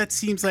Football, that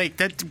seems like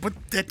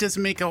that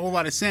doesn't make a whole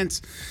lot of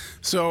sense.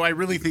 So I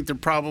really think they're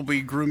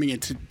probably grooming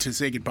it to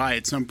say goodbye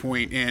at some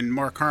point. And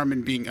Mark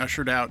Harmon being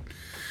ushered out,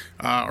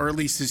 or at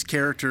least his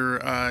character,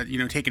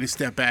 taking a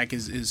step back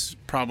is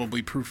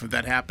probably proof of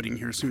that happening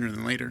here sooner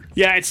than later.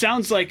 Yeah, it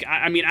sounds like,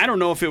 I don't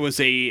know if it was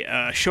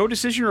a show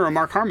decision or a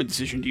Mark Harmon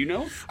decision. Do you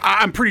know?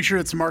 I'm pretty sure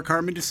it's a Mark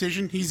Harmon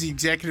decision. He's the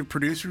executive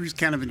producer who's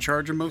kind of in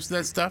charge of most of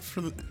that stuff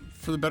for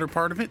the better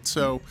part of it.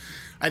 So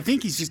I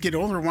think he's just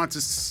getting older and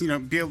wants to,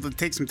 be able to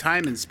take some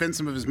time and spend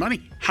some of his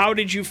money. How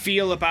did you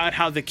feel about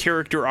how the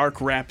character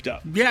arc wrapped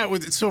up? Yeah,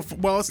 it's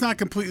not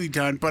completely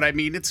done, but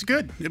it's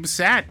good. It was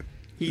sad.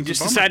 He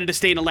just decided to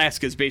stay in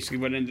Alaska is basically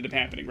what ended up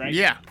happening, right?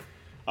 Yeah.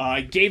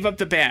 gave up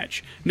the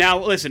badge. Now,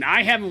 listen,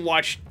 I haven't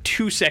watched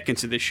 2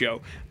 seconds of this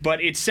show,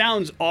 but it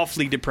sounds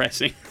awfully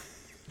depressing.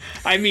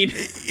 I mean,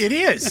 It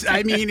is.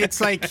 I mean, it's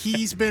like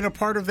he's been a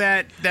part of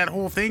that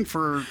whole thing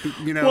for,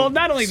 well,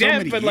 not only so that,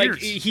 many but years.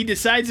 like he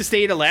decides to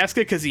stay in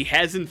Alaska because he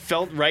hasn't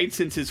felt right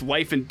since his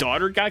wife and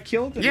daughter got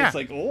killed. And Yeah. it's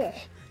like, oh,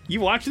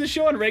 you watch this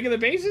show on a regular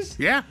basis?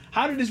 Yeah.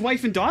 How did his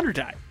wife and daughter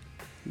die?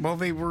 Well,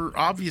 they were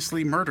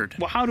obviously murdered.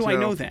 Well, how do I So-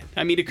 know that?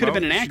 I mean, it could have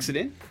Well, been an she-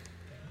 accident.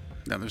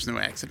 No, there's no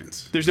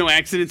accidents. There's no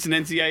accidents in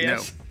NCIS?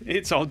 No.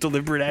 It's all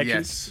deliberate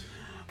actions? Yes.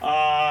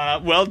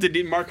 Well,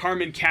 did Mark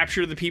Harmon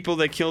capture the people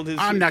that killed his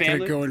I'm not family?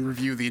 going to go and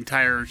review the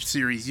entire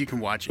series. You can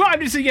watch it. Well, I'm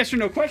just a yes or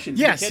no question.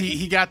 Yes,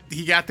 he got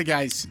the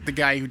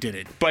guy who did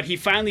it. But he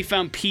finally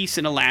found peace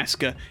in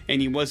Alaska, and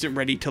he wasn't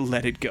ready to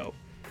let it go.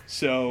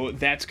 So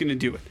that's going to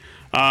do it.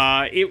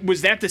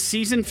 Was that the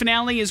season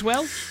finale as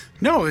well?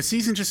 No, the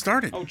season just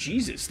started. Oh,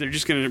 Jesus. They're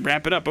just going to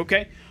wrap it up.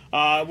 Okay.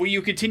 Will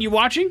you continue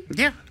watching?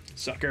 Yeah.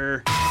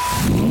 Sucker.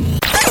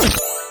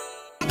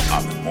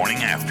 On the morning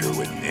after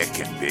with Nick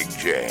and Big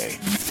J.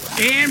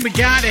 And we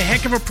got a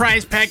heck of a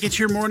prize package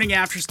here, morning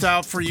after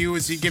style for you,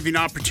 as we give you an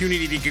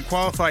opportunity to get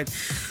qualified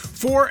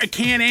for a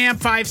Can-Am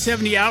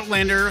 570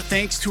 Outlander,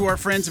 thanks to our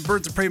friends at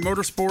Birds of Prey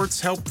Motorsports,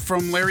 help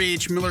from Larry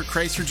H. Miller,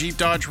 Chrysler, Jeep,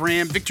 Dodge,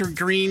 Ram, Victor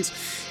Greens,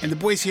 and the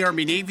Boise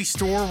Army Navy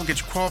store. We'll get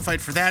you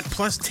qualified for that,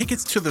 plus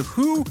tickets to The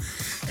Who.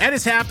 That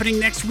is happening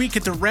next week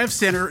at the Rev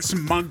Center.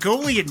 Some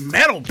Mongolian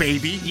metal,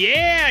 baby.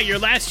 Yeah, your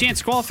last chance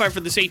to qualify for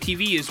this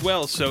ATV as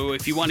well. So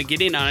if you want to get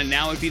in on it,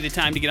 now would be the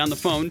time to get on the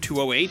phone,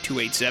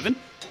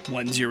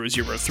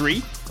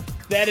 208-287-1003.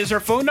 That is our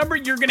phone number.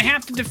 You're going to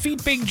have to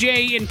defeat Big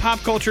J in pop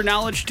culture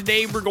knowledge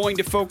today. We're going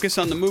to focus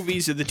on the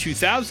movies of the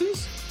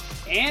 2000s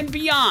and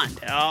beyond.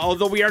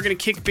 Although we are going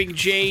to kick Big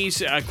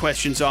J's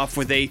questions off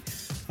with a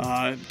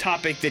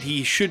topic that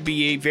he should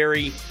be a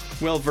very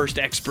well-versed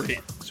expert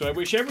in. So I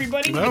wish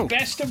everybody the Oh.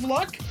 best of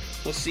luck.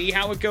 We'll see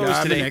how it goes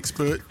I'm today. an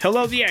expert.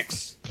 Hello, the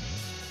X.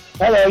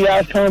 Hello, yeah, I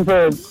was calling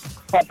for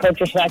Pop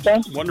Culture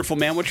Smackdown. Wonderful,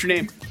 man. What's your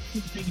name?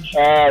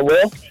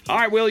 Will? All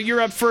right, Will, you're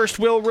up first.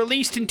 Will,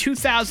 released in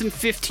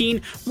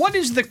 2015, what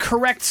is the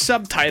correct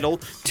subtitle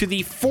to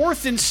the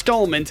 4th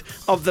installment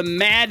of the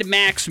Mad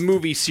Max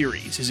movie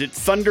series? Is it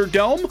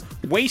Thunderdome,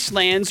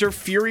 Wastelands, or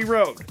Fury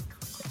Road?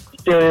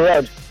 Fury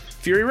Road.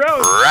 Fury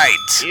Road Right.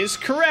 is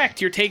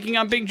correct. You're taking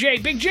on Big J.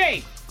 Big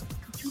J,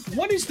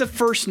 what is the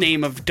first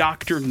name of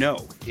Dr. No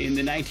in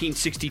the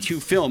 1962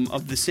 film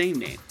of the same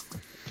name?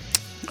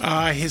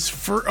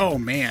 Oh,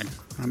 man.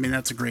 I mean,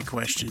 that's a great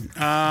question.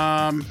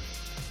 I'm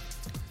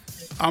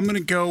going to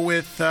go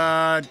with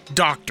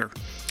Doctor.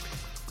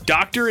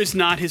 Doctor is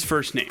not his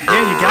first name.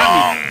 Yeah, you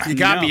got me. You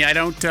got No. me. I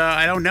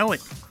don't know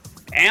it.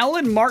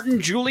 Alan,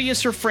 Martin,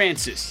 Julius, or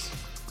Francis?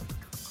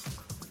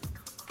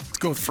 Let's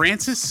go with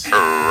Francis.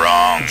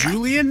 Wrong.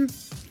 Julian.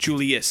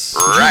 Julius.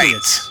 Right.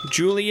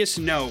 Julius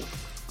No.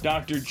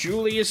 Dr.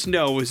 Julius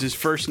No is his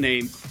first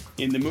name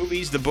in the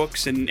movies, the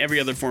books, and every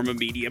other form of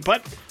media.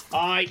 But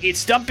it's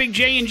Stump Big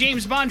J and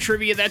James Bond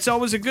trivia. That's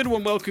always a good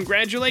one. Well,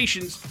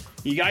 congratulations.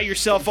 You got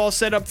yourself all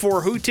set up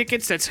for Who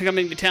tickets. That's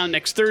coming to town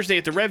next Thursday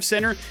at the Rev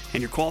Center,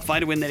 and you're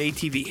qualified to win that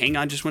ATV. Hang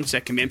on just 1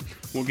 second, man.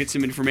 We'll get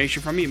some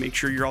information from you. Make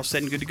sure you're all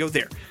set and good to go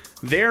there.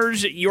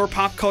 There's your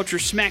pop culture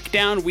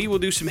smackdown. We will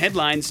do some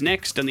headlines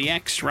next on the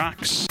X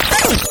Rocks.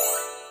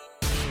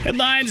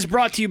 Headlines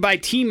brought to you by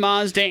Team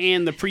Mazda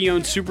and the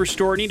pre-owned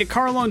superstore. Need a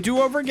car loan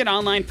do-over? Get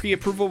online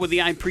pre-approval with the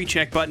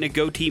iPreCheck button at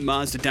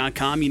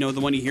GoTeamMazda.com. You know, the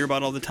one you hear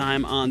about all the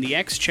time on the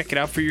X. Check it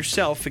out for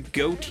yourself at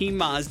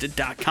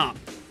GoTeamMazda.com.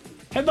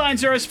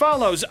 Headlines are as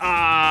follows.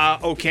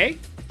 Okay.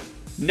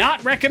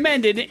 Not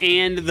recommended,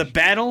 and the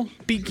battle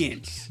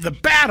begins. The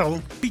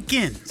battle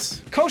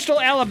begins. Coastal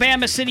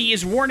Alabama City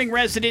is warning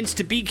residents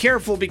to be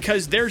careful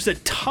because there's a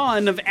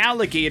ton of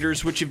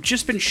alligators which have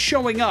just been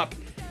showing up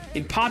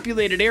in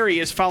populated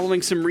areas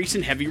following some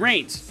recent heavy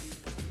rains.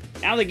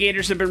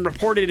 Alligators have been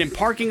reported in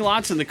parking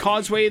lots in the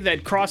causeway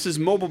that crosses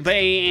Mobile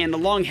Bay and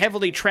along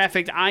heavily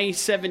trafficked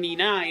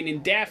I-79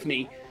 in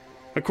Daphne,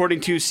 according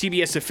to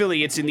CBS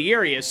affiliates in the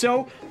area.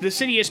 So, the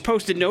city has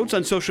posted notes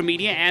on social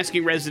media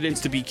asking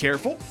residents to be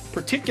careful,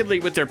 particularly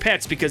with their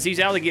pets, because these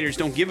alligators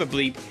don't give a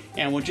bleep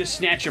and will just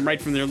snatch them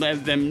right from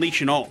them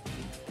leash and all.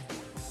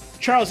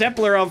 Charles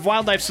Epler of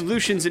Wildlife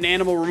Solutions and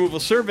Animal Removal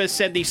Service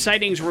said the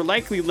sightings were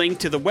likely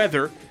linked to the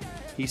weather.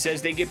 He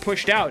says they get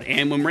pushed out,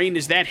 and when rain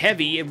is that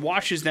heavy, it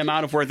washes them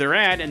out of where they're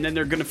at, and then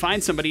they're going to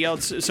find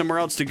somewhere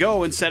else to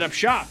go and set up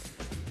shop.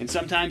 And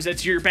sometimes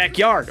that's your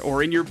backyard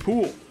or in your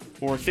pool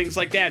or things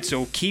like that.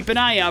 So keep an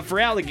eye out for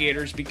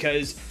alligators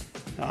because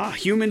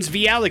humans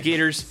v.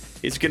 alligators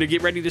is going to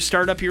get ready to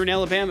start up here in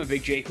Alabama,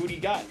 Big J. Who do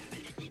you got?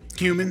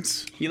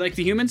 Humans. You like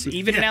the humans?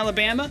 Even in Yeah.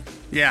 Alabama?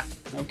 Yeah.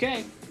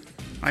 Okay.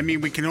 I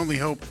mean, we can only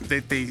hope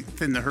that they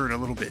thin the herd a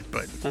little bit,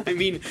 but I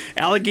mean,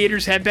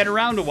 alligators have been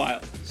around a while,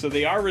 so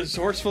they are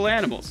resourceful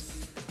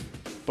animals.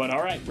 But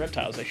all right,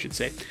 reptiles, I should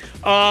say.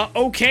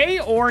 Okay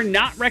or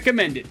not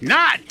recommended?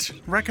 not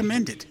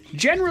recommended.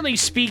 Generally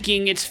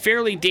speaking, it's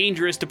fairly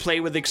dangerous to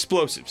play with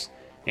explosives.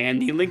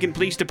 And the Lincoln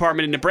Police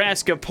Department in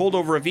Nebraska pulled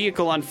over a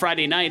vehicle on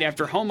Friday night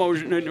after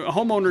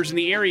homeowners in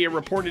the area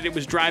reported it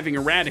was driving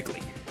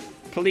erratically.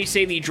 Police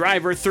say the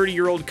driver,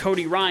 30-year-old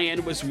Cody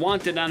Ryan, was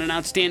wanted on an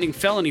outstanding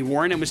felony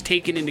warrant and was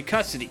taken into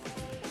custody.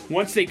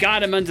 Once they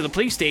got him into the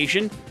police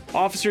station,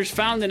 officers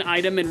found an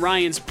item in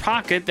Ryan's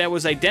pocket that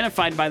was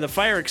identified by the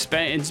fire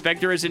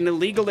inspector as an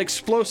illegal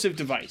explosive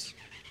device.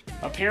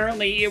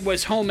 Apparently, it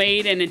was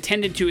homemade and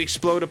intended to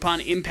explode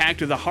upon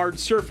impact with a hard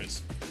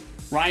surface.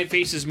 Ryan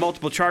faces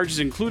multiple charges,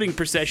 including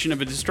possession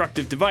of a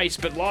destructive device,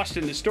 but lost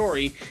in the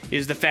story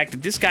is the fact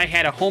that this guy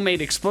had a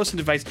homemade explosive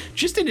device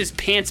just in his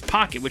pants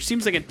pocket, which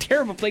seems like a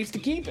terrible place to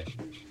keep it.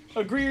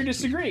 Agree or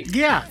disagree?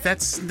 Yeah,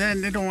 then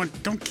they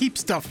don't keep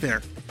stuff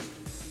there.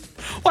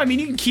 Well, I mean,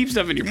 you can keep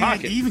stuff in your Yeah,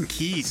 pocket. even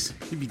keys.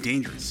 It'd be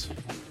dangerous.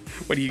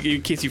 What,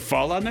 in case you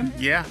fall on them?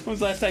 Yeah. When was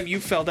the last time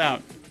you fell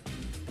down?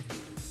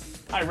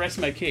 I rest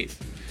my case.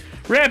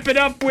 Wrap it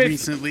up with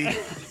Recently.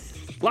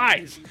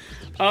 lies.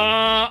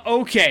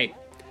 Okay.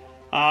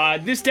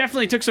 This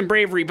definitely took some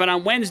bravery, but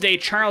on Wednesday,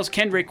 Charles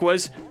Kendrick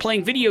was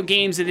playing video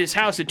games at his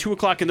house at 2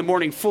 o'clock in the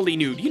morning, fully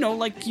nude. You know,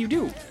 like you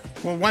do.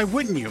 Well, why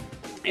wouldn't you?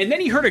 And then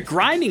he heard a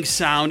grinding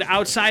sound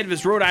outside of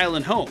his Rhode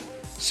Island home.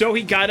 So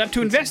he got up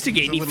to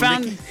investigate, and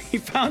he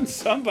found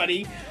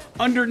somebody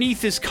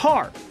underneath his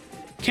car.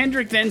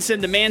 Kendrick then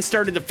said the man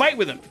started to fight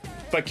with him,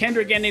 but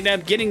Kendrick ended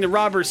up getting the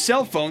robber's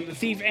cell phone. The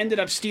thief ended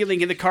up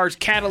stealing the car's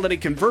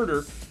catalytic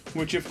converter,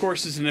 which of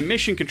course is an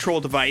emission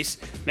control device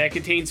that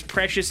contains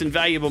precious and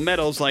valuable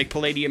metals like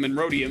palladium and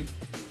rhodium.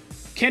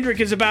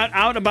 Kendrick is about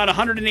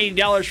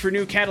 $180 for a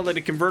new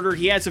catalytic converter.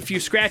 He has a few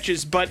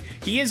scratches, but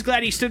he is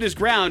glad he stood his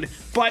ground.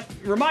 But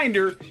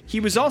reminder, he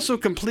was also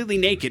completely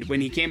naked when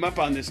he came up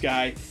on this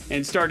guy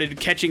and started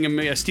catching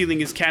him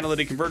stealing his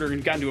catalytic converter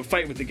and got into a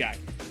fight with the guy.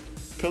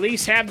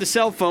 Police have the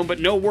cell phone, but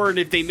no word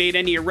if they made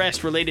any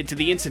arrest related to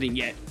the incident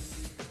yet.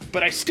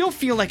 But I still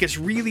feel like it's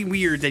really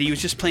weird that he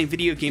was just playing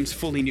video games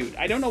fully nude.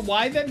 I don't know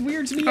why that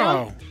weirds me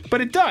out,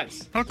 but it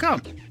does. How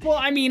come? Well,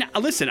 I mean,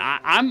 listen,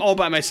 I'm all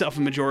by myself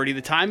a majority of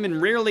the time,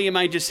 and rarely am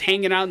I just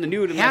hanging out in the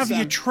nude. Have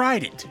you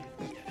tried it?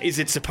 Is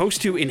it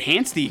supposed to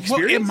enhance the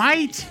experience? Well, it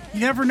might. You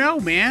never know,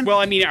 man. Well,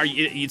 I mean,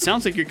 it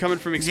sounds like you're coming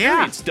from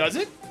experience. Yeah. Does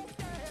it?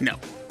 No.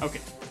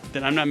 Okay,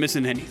 then I'm not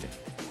missing anything.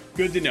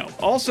 Good to know.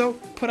 Also,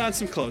 put on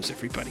some clothes,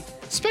 everybody.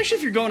 Especially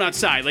if you're going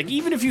outside. Like,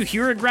 even if you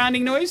hear a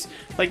grinding noise,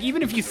 like,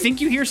 even if you think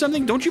you hear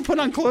something, don't you put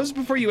on clothes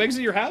before you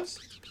exit your house?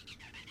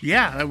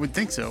 Yeah, I would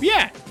think so.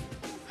 Yeah,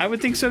 I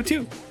would think so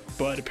too.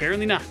 But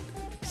apparently not.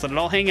 Let's let it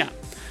all hang out.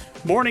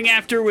 Morning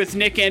After with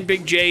Nick and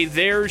Big J.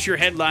 There's your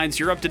headlines.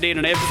 You're up to date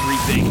on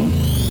everything.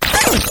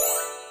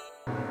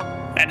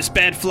 That is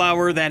Bad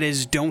Flower. That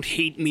is Don't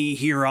Hate Me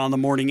here on the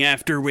Morning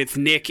After with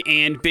Nick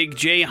and Big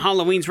J.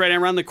 Halloween's right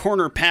around the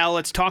corner, pal.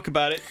 Let's talk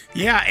about it.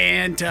 Yeah,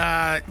 and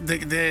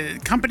the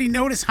company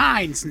known as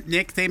Heinz,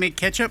 Nick, they make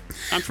ketchup.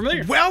 I'm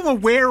familiar. Well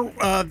aware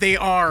they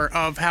are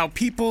of how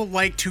people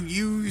like to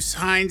use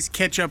Heinz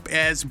ketchup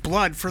as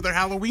blood for their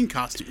Halloween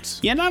costumes.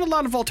 Yeah, not a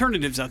lot of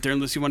alternatives out there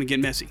unless you want to get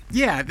messy.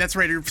 Yeah, that's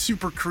right. They're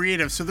super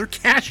creative. So they're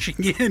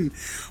cashing in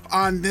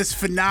on this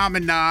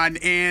phenomenon,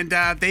 and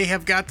they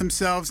have got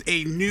themselves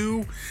a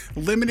new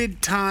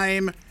limited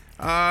time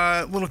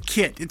little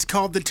kit. It's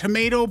called the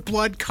Tomato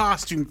Blood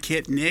Costume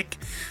Kit, Nick,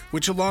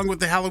 which along with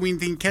the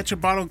Halloween-themed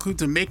ketchup bottle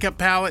includes a makeup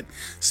palette,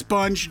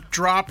 sponge,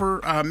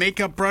 dropper,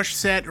 makeup brush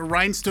set, a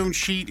rhinestone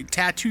sheet,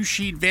 tattoo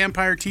sheet,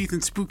 vampire teeth,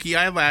 and spooky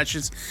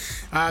eyelashes.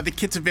 The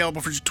kit's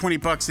available for just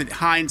 $20 at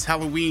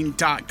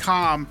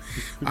HeinzHalloween.com,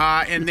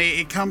 and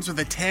it comes with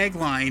a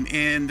tagline,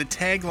 and the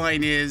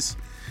tagline is,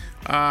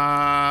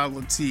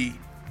 let's see,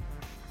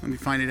 let me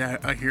find it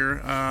out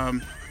here.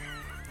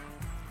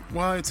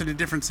 Well, it's in a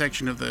different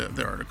section of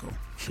the article.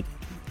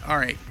 All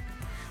right.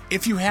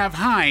 If you have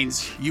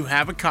Heinz, you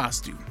have a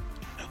costume.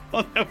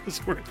 Well, that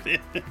was worth it.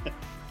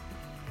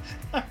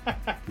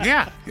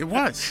 Yeah, it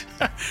was.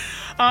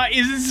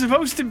 Is it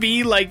supposed to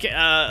be like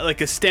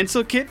a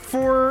stencil kit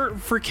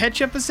for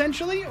ketchup,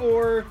 essentially?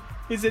 Or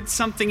is it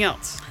something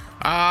else?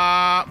 Well,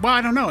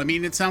 I don't know. I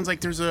mean, it sounds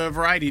like there's a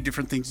variety of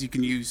different things you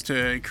can use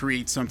to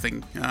create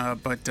something.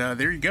 But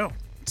there you go.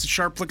 It's a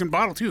sharp-looking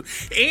bottle too,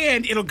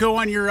 and it'll go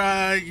on your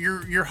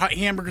hot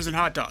hamburgers and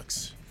hot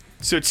dogs.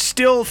 So it's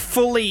still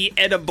fully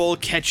edible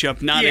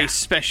ketchup, not a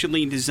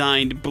specially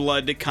designed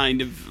blood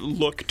kind of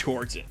look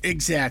towards it.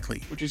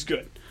 Exactly, which is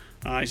good.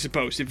 I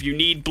suppose. If you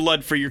need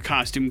blood for your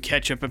costume,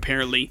 ketchup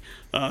apparently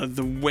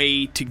the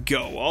way to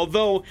go.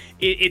 Although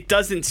it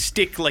doesn't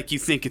stick like you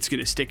think it's going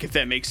to stick, if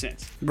that makes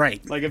sense.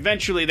 Right. Like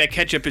eventually that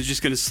ketchup is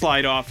just going to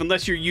slide off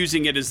unless you're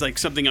using it as like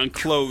something on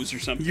clothes or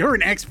something. You're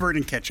an expert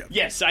in ketchup.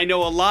 Yes, I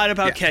know a lot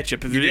about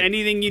ketchup. If there's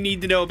anything you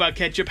need to know about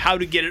ketchup, how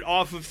to get it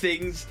off of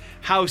things,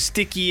 how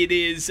sticky it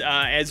is,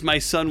 as my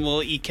son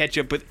will eat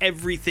ketchup with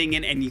everything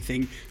and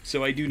anything.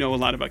 So I do know a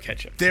lot about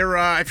ketchup. They're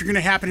if you're going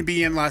to happen to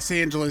be in Los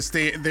Angeles,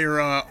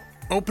 they're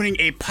opening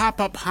a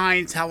pop-up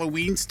Heinz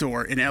Halloween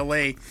store in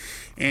L.A.,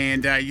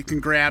 and you can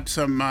grab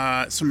some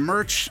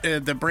merch.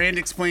 The brand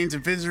explains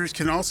that visitors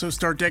can also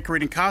start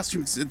decorating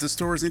costumes at the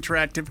store's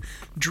interactive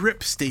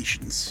drip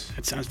stations.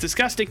 That sounds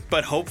disgusting,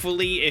 but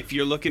hopefully if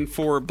you're looking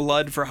for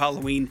blood for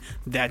Halloween,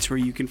 that's where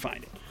you can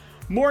find it.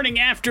 Morning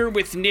After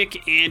with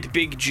Nick and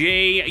Big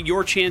J.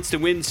 Your chance to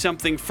win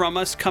something from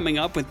us coming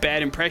up with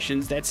Bad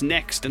Impressions. That's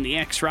next on the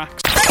X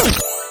Rocks.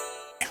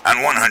 On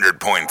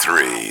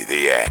 100.3,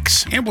 The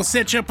X. And we'll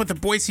set you up with a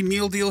Boise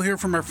meal deal here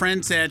from our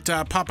friends at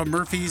Papa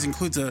Murphy's.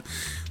 Includes a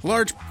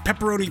large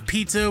pepperoni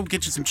pizza, we'll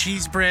get you some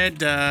cheese bread,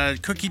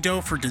 cookie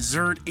dough for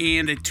dessert,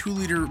 and a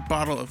 2-liter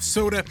bottle of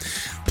soda.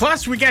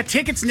 Plus, we got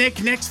tickets,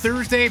 Nick, next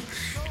Thursday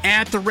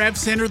at the Rev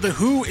Center. The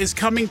Who is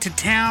coming to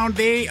town.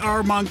 They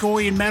are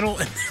Mongolian metal,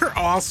 and they're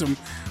awesome.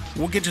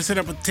 We'll get you set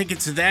up with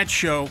tickets to that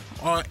show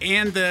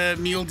and the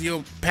meal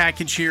deal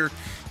package here,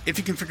 if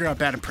you can figure out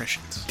Bad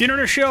Impressions. Dinner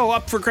to show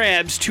up for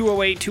grabs.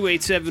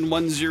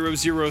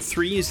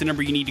 208-287-1003 is the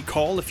number you need to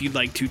call if you'd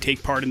like to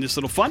take part in this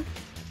little fun.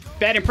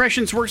 Bad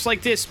Impressions works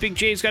like this. Big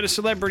J's got a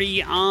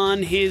celebrity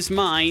on his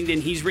mind,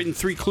 and he's written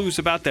 3 clues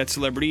about that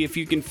celebrity. If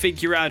you can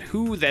figure out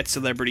who that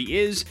celebrity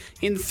is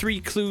in 3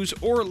 clues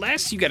or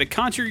less, you got a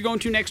concert you're going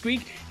to next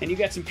week, and you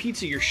got some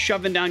pizza you're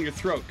shoving down your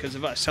throat because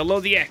of us. Hello,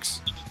 the X.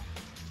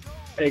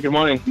 Hey, good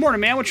morning. Morning,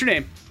 man. What's your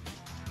name?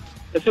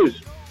 Jesus.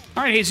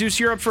 All right, Jesus,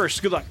 you're up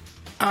first. Good luck.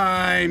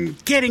 I'm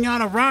getting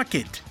on a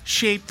rocket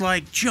shaped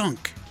like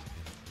junk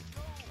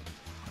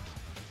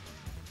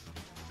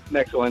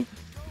Next one.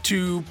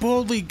 to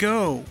boldly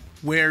go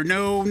where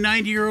no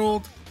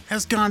 90-year-old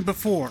has gone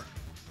before.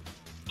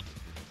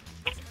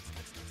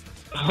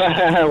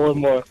 One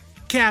more.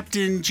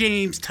 Captain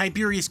James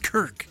Tiberius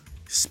Kirk,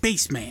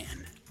 spaceman.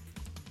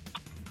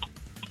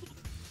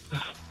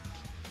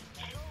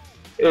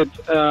 It's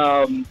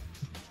a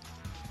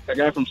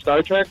guy from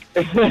Star Trek.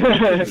 Yeah.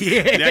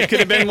 That could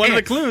have been one of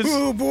the clues.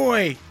 Oh,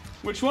 boy.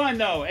 Which one,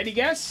 though? Any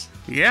guess?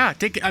 Yeah,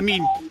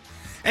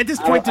 at this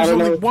point, there's I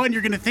don't only know. one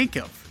you're going to think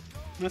of.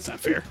 That's not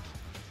fair.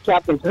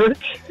 Captain Kirk.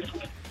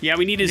 Yeah,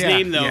 we need his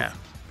name, though. Yeah.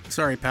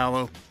 Sorry,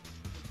 Paolo.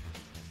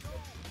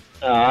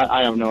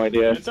 I have no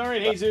idea. It's all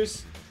right,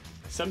 Jesus.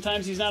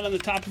 Sometimes he's not on the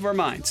top of our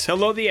minds.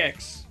 Hello, the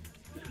X.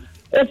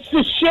 It's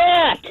the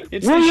Shack.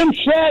 It's William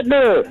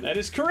Shatner. That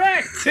is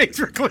correct. Thanks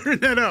for clearing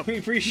that up. We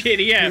appreciate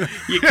it. Yeah,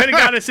 you could have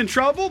got us in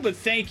trouble, but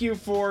thank you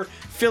for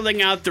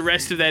filling out the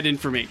rest of that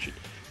information.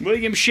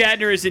 William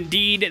Shatner is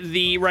indeed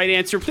the right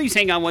answer. Please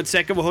hang on 1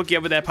 second. We'll hook you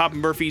up with that Papa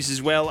Murphy's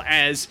as well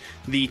as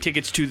the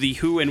tickets to The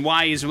Who. And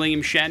why is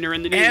William Shatner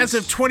in the news? As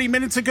of 20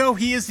 minutes ago,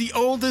 he is the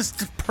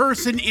oldest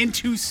person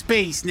into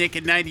space, Nick,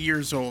 at 90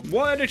 years old.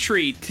 What a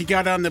treat. He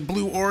got on the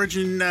Blue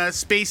Origin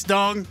space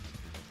dong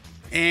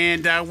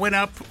and went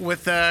up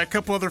with a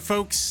couple other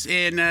folks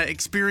and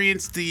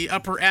experienced the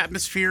upper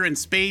atmosphere and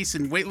space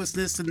and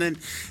weightlessness, and then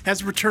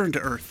has returned to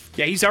Earth.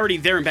 Yeah, he's already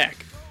there and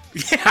back.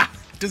 Yeah,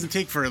 doesn't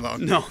take very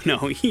long. No,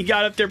 he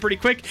got up there pretty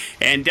quick,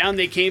 and down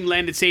they came,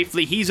 landed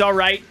safely. He's all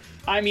right.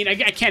 I mean, I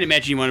can't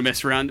imagine you want to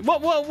mess around.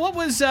 What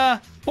was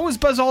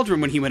Buzz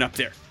Aldrin when he went up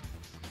there?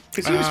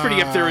 Because he was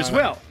pretty up there as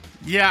well.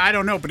 Yeah, I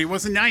don't know, but he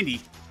wasn't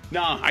 90.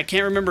 No, I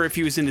can't remember if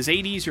he was in his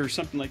 80s or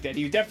something like that.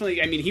 He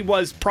definitely, I mean, he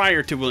was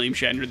prior to William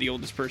Shatner, the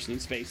oldest person in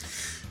space.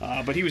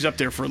 But he was up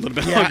there for a little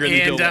bit longer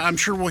than Bill. And I'm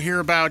sure we'll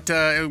hear about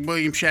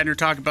William Shatner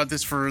talk about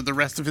this for the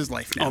rest of his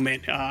life now. Oh,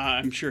 man,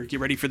 I'm sure. Get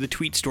ready for the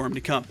tweet storm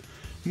to come.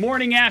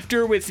 Morning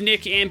After with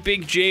Nick and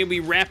Big J. We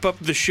wrap up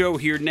the show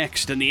here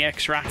next on the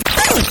X Rock.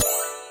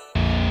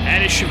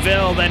 That is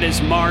Chevelle. That is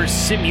Mars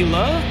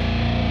Simula.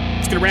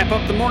 It's going to wrap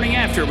up the Morning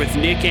After with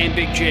Nick and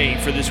Big J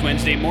for this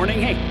Wednesday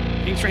morning. Hey,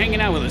 thanks for hanging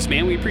out with us,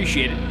 man. We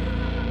appreciate it.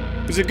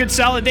 It was a good,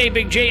 solid day.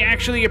 Big J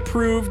actually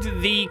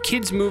approved the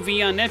kids'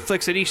 movie on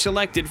Netflix that he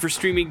selected for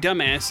streaming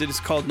Dumbass. It is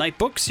called Night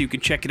Books. You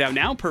can check it out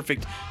now.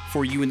 Perfect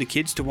for you and the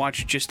kids to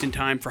watch just in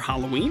time for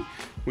Halloween,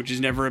 which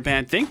is never a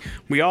bad thing.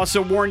 We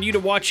also warned you to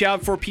watch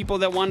out for people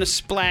that want to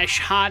splash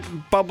hot,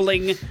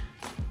 bubbling,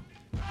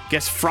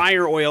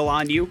 fryer oil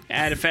on you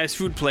at a fast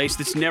food place.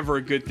 That's never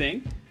a good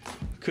thing.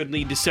 Could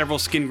lead to several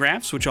skin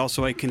grafts, which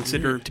also I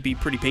consider to be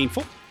pretty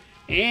painful.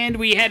 And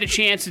we had a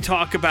chance to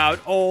talk about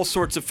all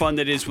sorts of fun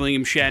that is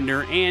William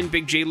Shatner, and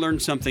Big J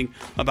learned something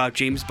about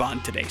James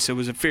Bond today. So it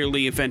was a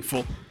fairly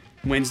eventful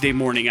Wednesday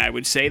morning, I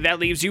would say. That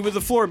leaves you with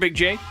the floor, Big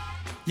J.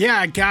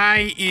 Yeah, a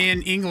guy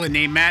in England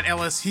named Matt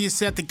Ellis, he has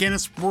set the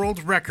Guinness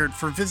World Record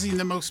for visiting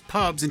the most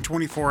pubs in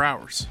 24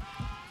 hours.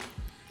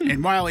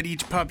 And while at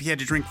each pub, he had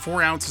to drink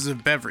 4 ounces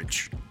of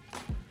beverage.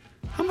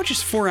 How much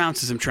is 4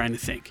 ounces, I'm trying to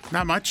think?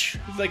 Not much.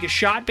 Like a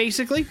shot,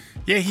 basically?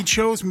 Yeah, he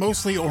chose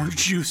mostly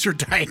orange juice or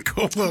Diet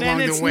Cola along the way.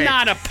 Then it's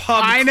not a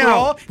pub I know.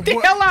 crawl. Get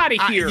the hell out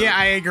of here.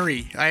 I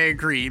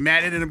agree.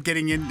 Matt ended up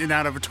getting in and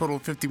out of a total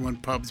of 51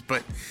 pubs,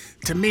 but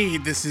to me,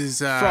 this is...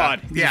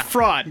 fraud. Yeah.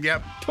 Fraud.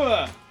 Yep.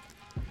 Puh.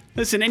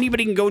 Listen,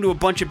 anybody can go to a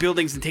bunch of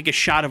buildings and take a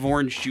shot of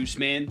orange juice,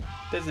 man.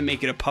 Doesn't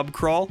make it a pub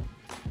crawl.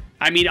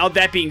 I mean, all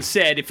that being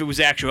said, if it was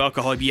actual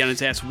alcohol, he'd be on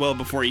his ass well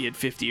before he hit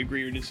 50.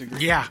 Agree or disagree?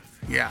 Yeah.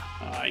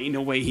 Ain't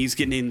no way he's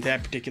getting in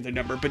that particular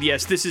number. But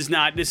yes, this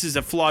is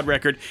a flawed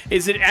record.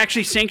 Is it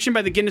actually sanctioned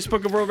by the Guinness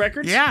Book of World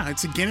Records? Yeah,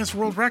 it's a Guinness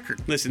World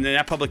Record. Listen,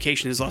 that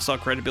publication has lost all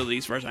credibility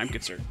as far as I'm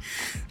concerned.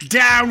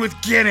 Down with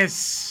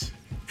Guinness.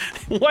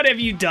 What have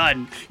you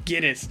done,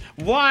 Guinness?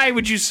 Why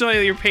would you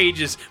soil your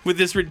pages with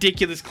this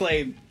ridiculous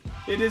claim?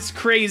 It is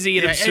crazy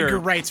and absurd. Edgar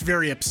Wright's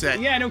very upset.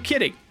 Yeah, no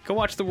kidding. Go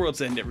watch The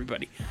World's End,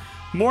 everybody.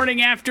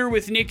 Morning After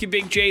with Nick and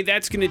Big J.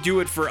 That's going to do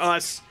it for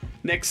us.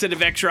 Next set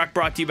of X-Rock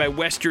brought to you by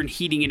Western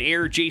Heating and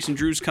Air. Jason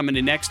Drew's coming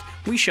in next.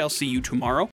 We shall see you tomorrow.